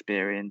bit of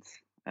experience.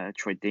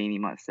 Troy Deeney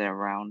might stay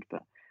around,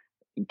 but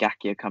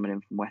Ngakia coming in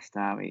from West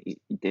Ham, he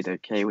did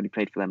okay when he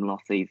played for them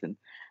last season.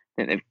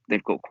 I think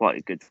they've got quite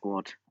a good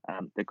squad.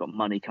 They've got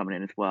money coming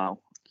in as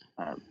well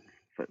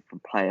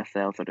from player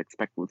sales. I'd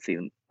expect we'll see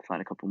them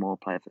sign a couple more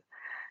players. I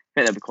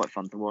think they'll be quite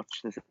fun to watch.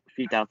 There's a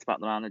few doubts about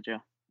the manager,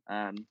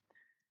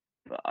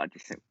 but I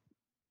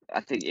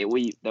think it will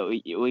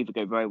either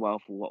go very well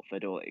for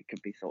Watford, or it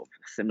could be sort of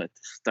similar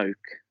to Stoke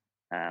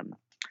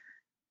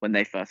when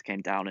they first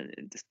came down,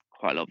 and just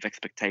quite a lot of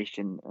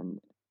expectation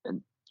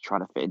and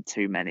trying to fit in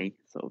too many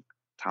sort of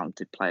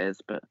talented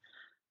players. But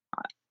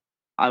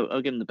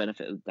I'll give them the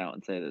benefit of the doubt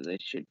and say that they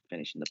should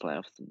finish in the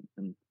playoffs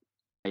and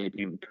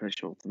maybe even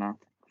push automatic.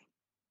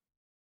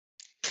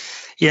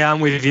 Yeah,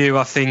 I'm with you.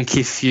 I think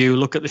if you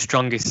look at the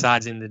strongest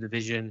sides in the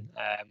division,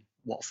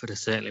 Watford are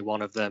certainly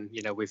one of them.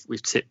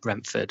 We've tipped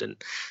Brentford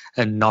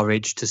and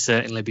Norwich to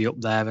certainly be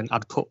up there, and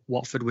I'd put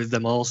Watford with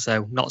them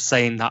also. Not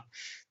saying that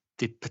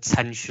they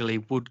potentially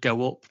would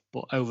go up,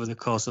 but over the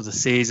course of the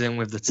season,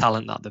 with the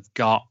talent that they've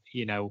got,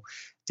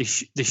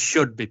 they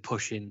should be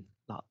pushing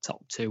that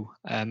top 2,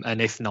 and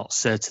if not,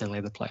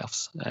 certainly the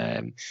playoffs.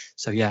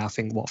 So yeah, I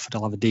think Watford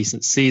will have a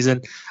decent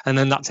season. And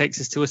then that takes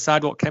us to a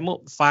side what came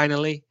up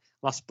finally,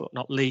 last but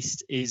not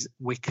least, is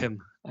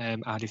Wycombe.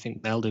 How do you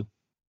think they'll do?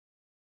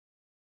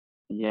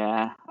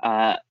 Yeah,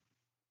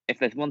 if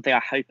there's one thing I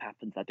hope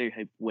happens, I do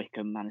hope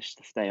Wycombe manage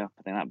to stay up.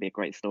 I think that'd be a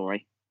great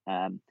story.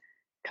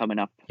 Coming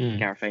up,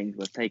 Gareth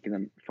Ainsworth taking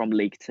them from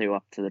League 2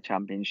 up to the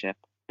Championship,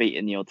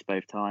 beating the odds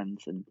both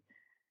times, and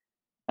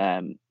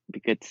it'd be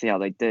good to see how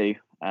they do.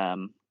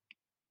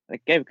 They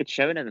gave a good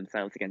showing of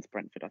themselves against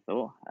Brentford, I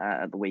thought,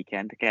 at the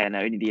weekend. Again,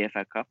 only the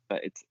EFL Cup,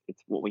 but it's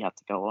what we had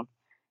to go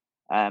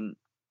on.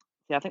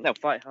 Yeah, I think they'll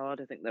fight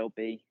hard. I think they'll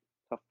be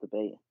tough to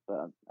beat,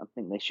 but I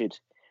think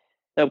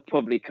they'll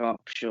probably come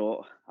up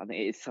short. I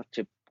think it is such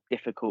a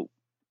difficult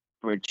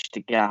bridge to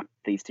gap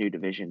these two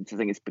divisions. I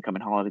think it's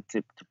becoming harder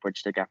to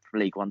bridge the gap from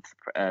League One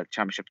to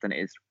Championship than it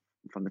is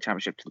from the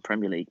Championship to the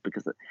Premier League,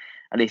 because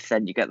at least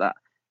then you get that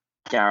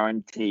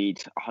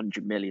guaranteed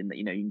 100 million that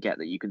you can get,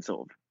 that you can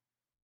sort of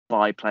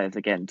buy players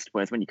against.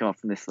 Whereas when you come up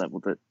from this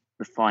level, the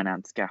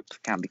finance gaps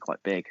can be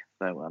quite big.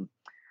 So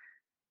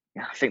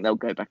yeah, I think they'll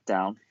go back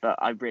down, but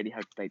I really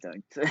hope they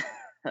don't.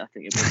 I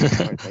think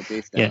it will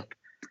do stay up.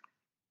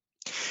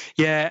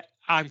 Yeah,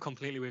 I'm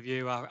completely with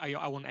you.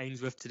 I want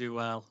Ainsworth to do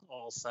well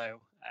also,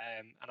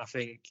 and I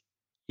think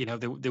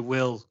they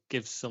will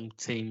give some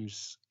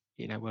teams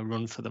a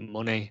run for the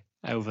money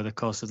over the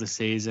course of the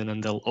season,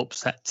 and they'll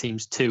upset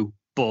teams too.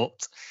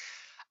 But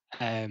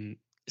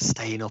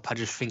staying up, I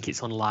just think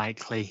it's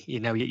unlikely.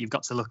 You've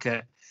got to look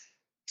at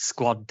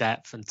squad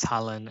depth and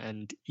talent,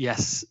 and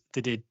yes,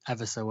 they did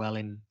ever so well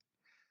in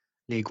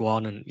League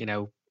One,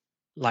 and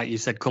like you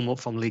said, come up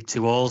from League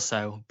 2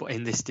 also. But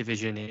in this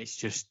division, it's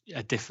just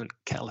a different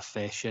kettle of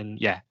fish. And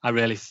yeah, I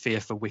really fear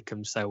for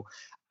Wycombe. So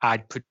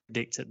I'd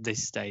predict at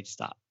this stage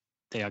that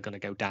they are going to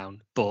go down.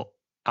 But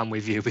I'm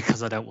with you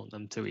because I don't want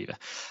them to either.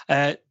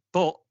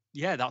 But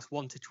yeah, that's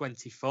 1 to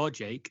 24,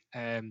 Jake.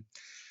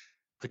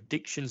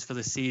 Predictions for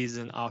the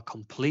season are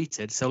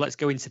completed. So let's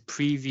go into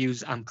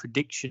previews and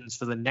predictions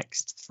for the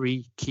next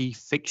 3 key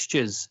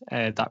fixtures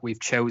that we've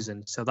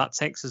chosen. So that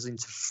takes us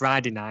into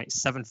Friday night,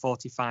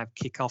 7:45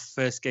 kickoff,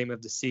 first game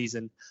of the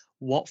season,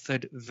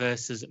 Watford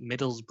versus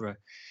Middlesbrough.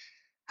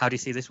 How do you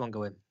see this one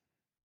going?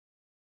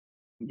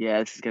 Yeah,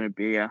 this is going to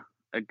be a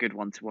good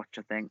one to watch,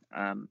 I think.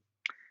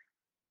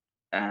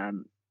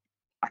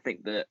 I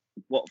think that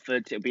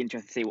Watford, it'll be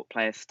interesting to see what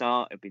players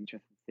start. It'll be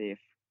interesting to see if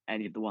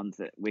any of the ones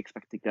that we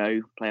expect to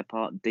go play a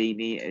part.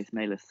 Deeney,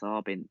 Ismail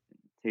Assar being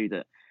two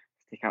that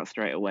stick out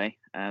straight away,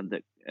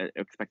 that are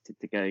expected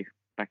to go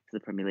back to the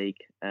Premier League.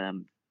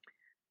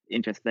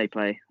 Interesting they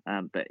play,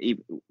 but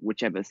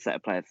whichever set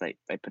of players they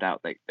put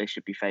out, they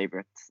should be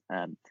favourites.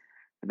 But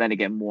then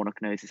again,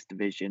 Warnock knows this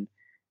division.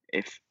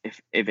 If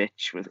there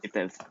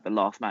was the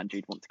last manager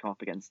you'd want to come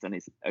up against on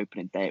his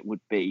opening day, it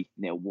would be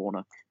Neil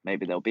Warnock.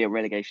 Maybe there'll be a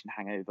relegation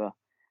hangover.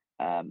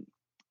 I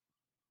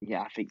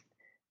think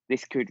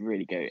this could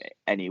really go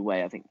any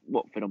way. I think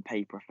Watford on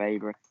paper are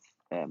favourites.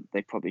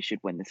 They probably should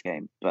win this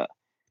game, but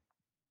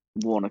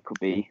Warnock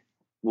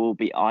will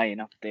be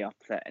eyeing up the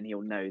upset, and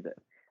he'll know that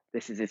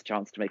this is his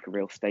chance to make a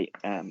real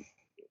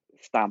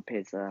stamp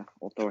his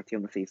authority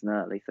on the season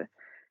early. So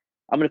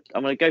I'm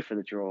gonna go for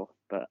the draw,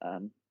 but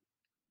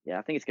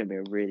I think it's going to be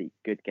a really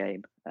good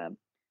game. A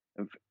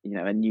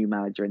new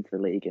manager into the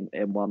league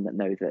and one that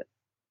knows it,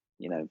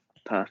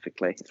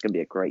 perfectly. It's going to be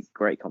a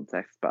great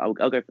contest. But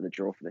I'll go for the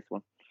draw for this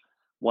one.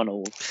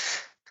 1-1.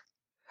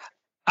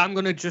 I'm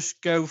going to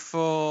just go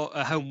for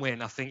a home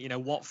win. I think,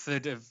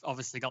 Watford have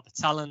obviously got the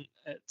talent.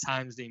 At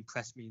times they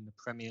impressed me in the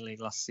Premier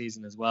League last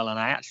season as well. And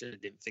I actually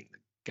didn't think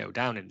they'd go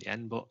down in the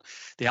end, but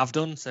they have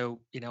done. So,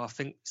 I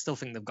still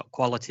think they've got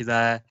quality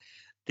there.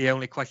 The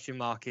only question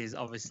mark is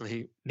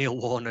obviously Neil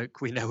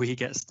Warnock. We know he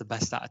gets the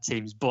best out of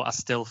teams, but I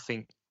still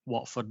think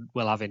Watford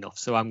will have enough.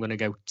 So I'm going to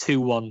go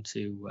 2-1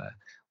 to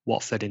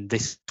Watford in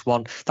this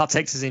one. That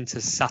takes us into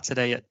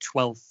Saturday at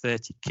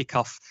 12:30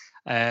 kickoff.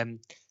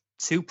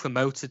 Two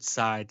promoted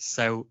sides,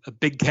 so a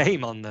big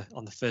game on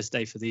the first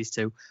day for these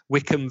two.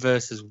 Wycombe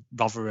versus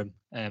Rotherham.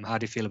 How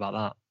do you feel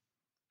about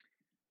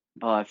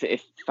that?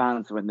 If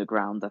fans were in the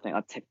ground, I think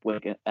I'd tip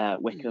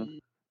Wycombe.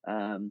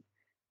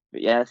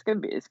 But yeah, it's gonna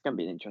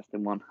be an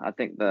interesting one. I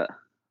think that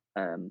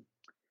I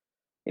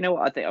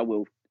think I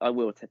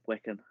will tip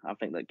Wycombe. I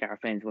think that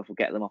Gareth Ainsworth will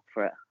get them up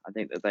for it. I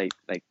think that they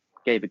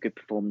gave a good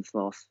performance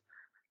last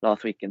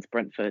week against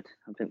Brentford.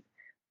 I think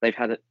they've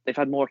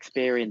had more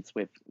experience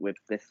with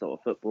this sort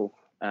of football,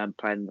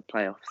 playing in the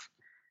playoffs,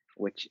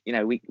 which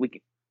we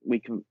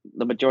can.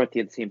 The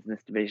majority of the teams in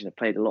this division have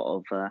played a lot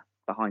of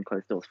behind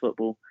closed doors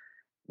football.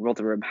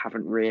 Rotherham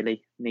haven't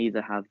really.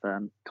 Neither have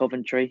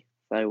Coventry.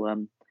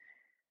 So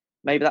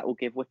maybe that will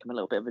give Wycombe a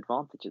little bit of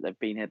advantage that they've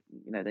been here.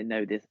 They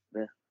know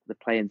the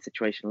playing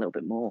situation a little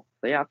bit more.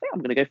 So yeah, I think I'm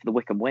going to go for the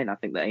Wycombe win. I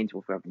think that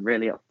Ainsworth will be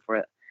really up for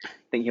it. I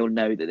think he'll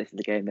know that this is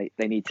a game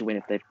they need to win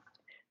if they've.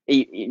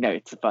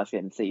 It's the first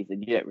game of the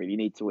season. You don't really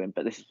need to win,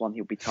 but this is one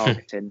he'll be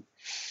targeting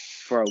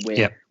for a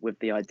win with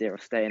the idea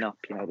of staying up.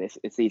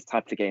 It's these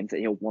types of games that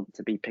he'll want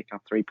to be picking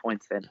up 3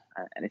 points in,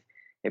 and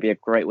it'd be a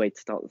great way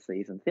to start the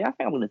season. So yeah, I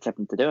think I'm going to tip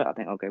him to do it. I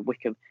think I'll go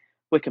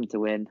Wycombe to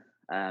win.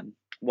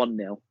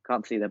 1-0.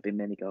 Can't see there being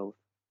many goals.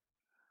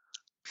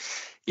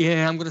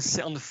 Yeah, I'm going to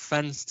sit on the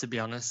fence, to be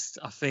honest.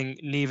 I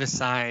think neither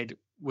side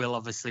will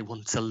obviously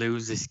want to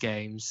lose this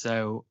game.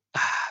 So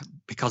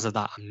because of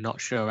that, I'm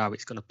not sure how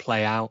it's going to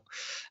play out.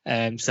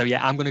 So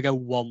yeah, I'm going to go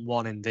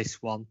 1-1 in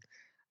this one.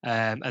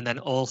 And then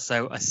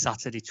also a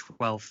Saturday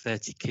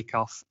 12:30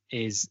 kickoff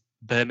is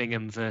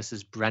Birmingham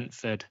versus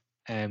Brentford.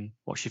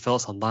 What's your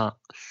thoughts on that?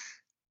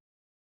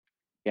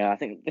 Yeah, I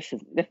think this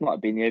might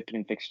have been the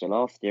opening fixture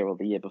last year or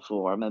the year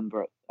before. I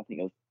remember I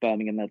think it was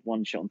Birmingham had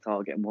one shot on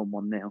target and won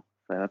 1-0.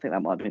 So I think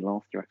that might have been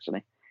last year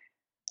actually.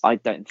 I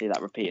don't see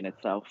that repeating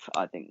itself.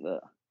 I think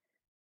that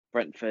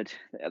Brentford,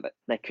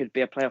 there could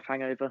be a playoff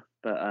hangover,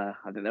 but I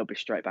think they'll be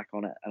straight back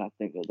on it, and I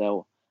think that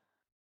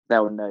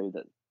they'll know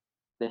that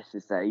this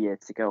is their year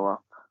to go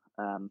up.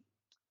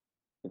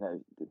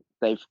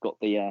 They've got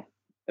the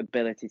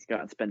ability to go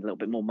out and spend a little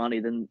bit more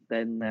money than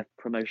their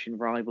promotion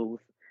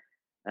rivals.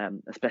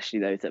 Especially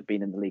those that have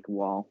been in the league a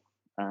while.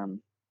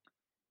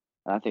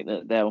 I think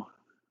that they'll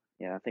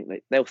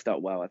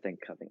start well. I think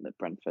that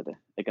Brentford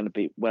are going to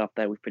be well up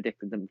there. We've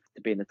predicted them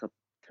to be in the top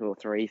 2 or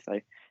 3. So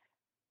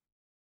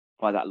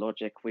by that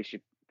logic, we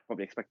should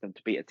probably expect them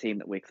to beat a team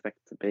that we expect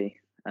to be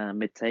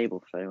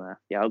mid-table. So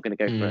I'm going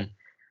to go for a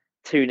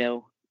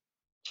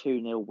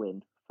 2-0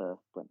 win for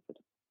Brentford.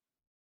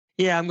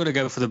 Yeah, I'm going to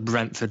go for the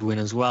Brentford win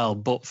as well.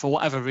 But for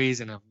whatever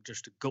reason, I'm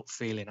just a gut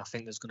feeling. I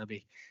think there's going to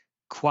be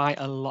quite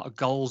a lot of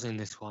goals in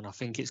this one. I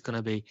think it's going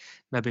to be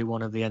maybe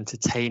one of the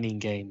entertaining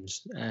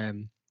games,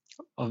 on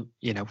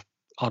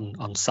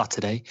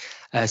Saturday.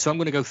 So I'm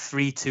going to go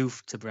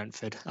 3-2 to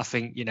Brentford. I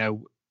think,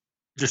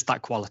 just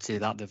that quality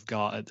that they've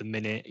got at the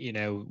minute,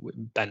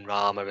 Ben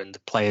Rama and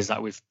the players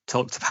that we've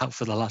talked about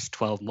for the last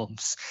 12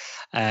 months.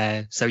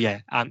 So yeah,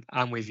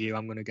 I'm with you.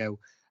 I'm going to go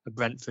a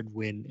Brentford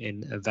win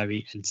in a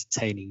very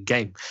entertaining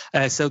game.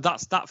 So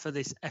that's that for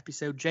this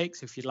episode, Jake.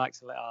 So if you'd like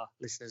to let our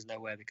listeners know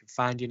where they can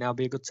find you, now would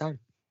be a good time.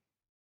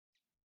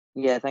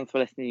 Yeah, thanks for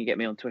listening. You get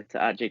me on Twitter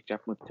at Jake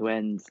Jackman with 2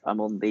 N's.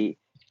 I'm on the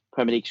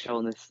Premier League show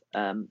on this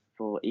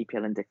for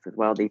EPL Index as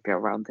well, the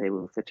EPL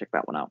Roundtable. So check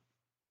that one out.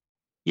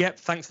 Yep,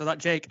 thanks for that,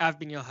 Jake. I've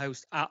been your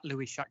host at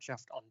Louis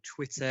Shackshaft on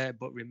Twitter,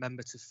 but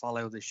remember to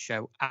follow the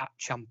show at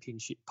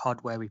Championship Pod,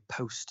 where we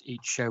post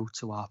each show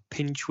to our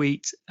pin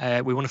tweet.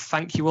 We want to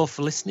thank you all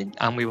for listening,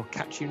 and we will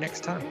catch you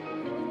next time.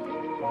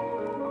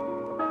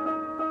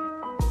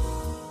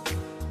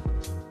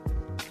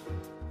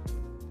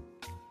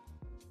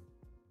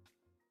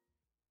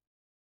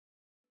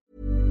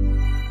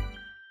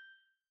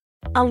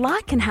 A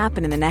lot can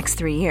happen in the next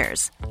 3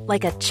 years.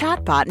 Like a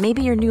chatbot may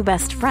be your new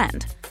best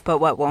friend. But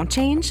what won't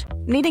change?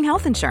 Needing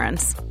health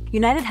insurance.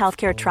 United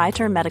Healthcare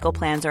Tri-Term Medical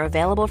Plans are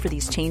available for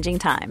these changing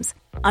times.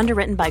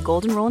 Underwritten by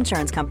Golden Rule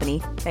Insurance Company,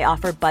 they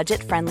offer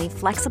budget-friendly,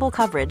 flexible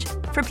coverage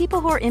for people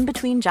who are in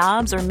between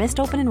jobs or missed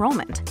open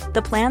enrollment.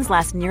 The plans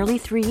last nearly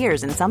 3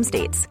 years in some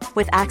states,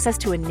 with access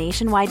to a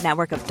nationwide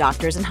network of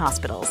doctors and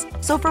hospitals.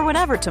 So for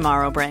whatever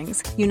tomorrow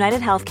brings,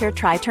 United Healthcare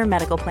Tri-Term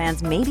Medical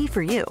Plans may be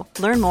for you.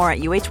 Learn more at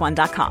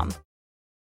uh1.com.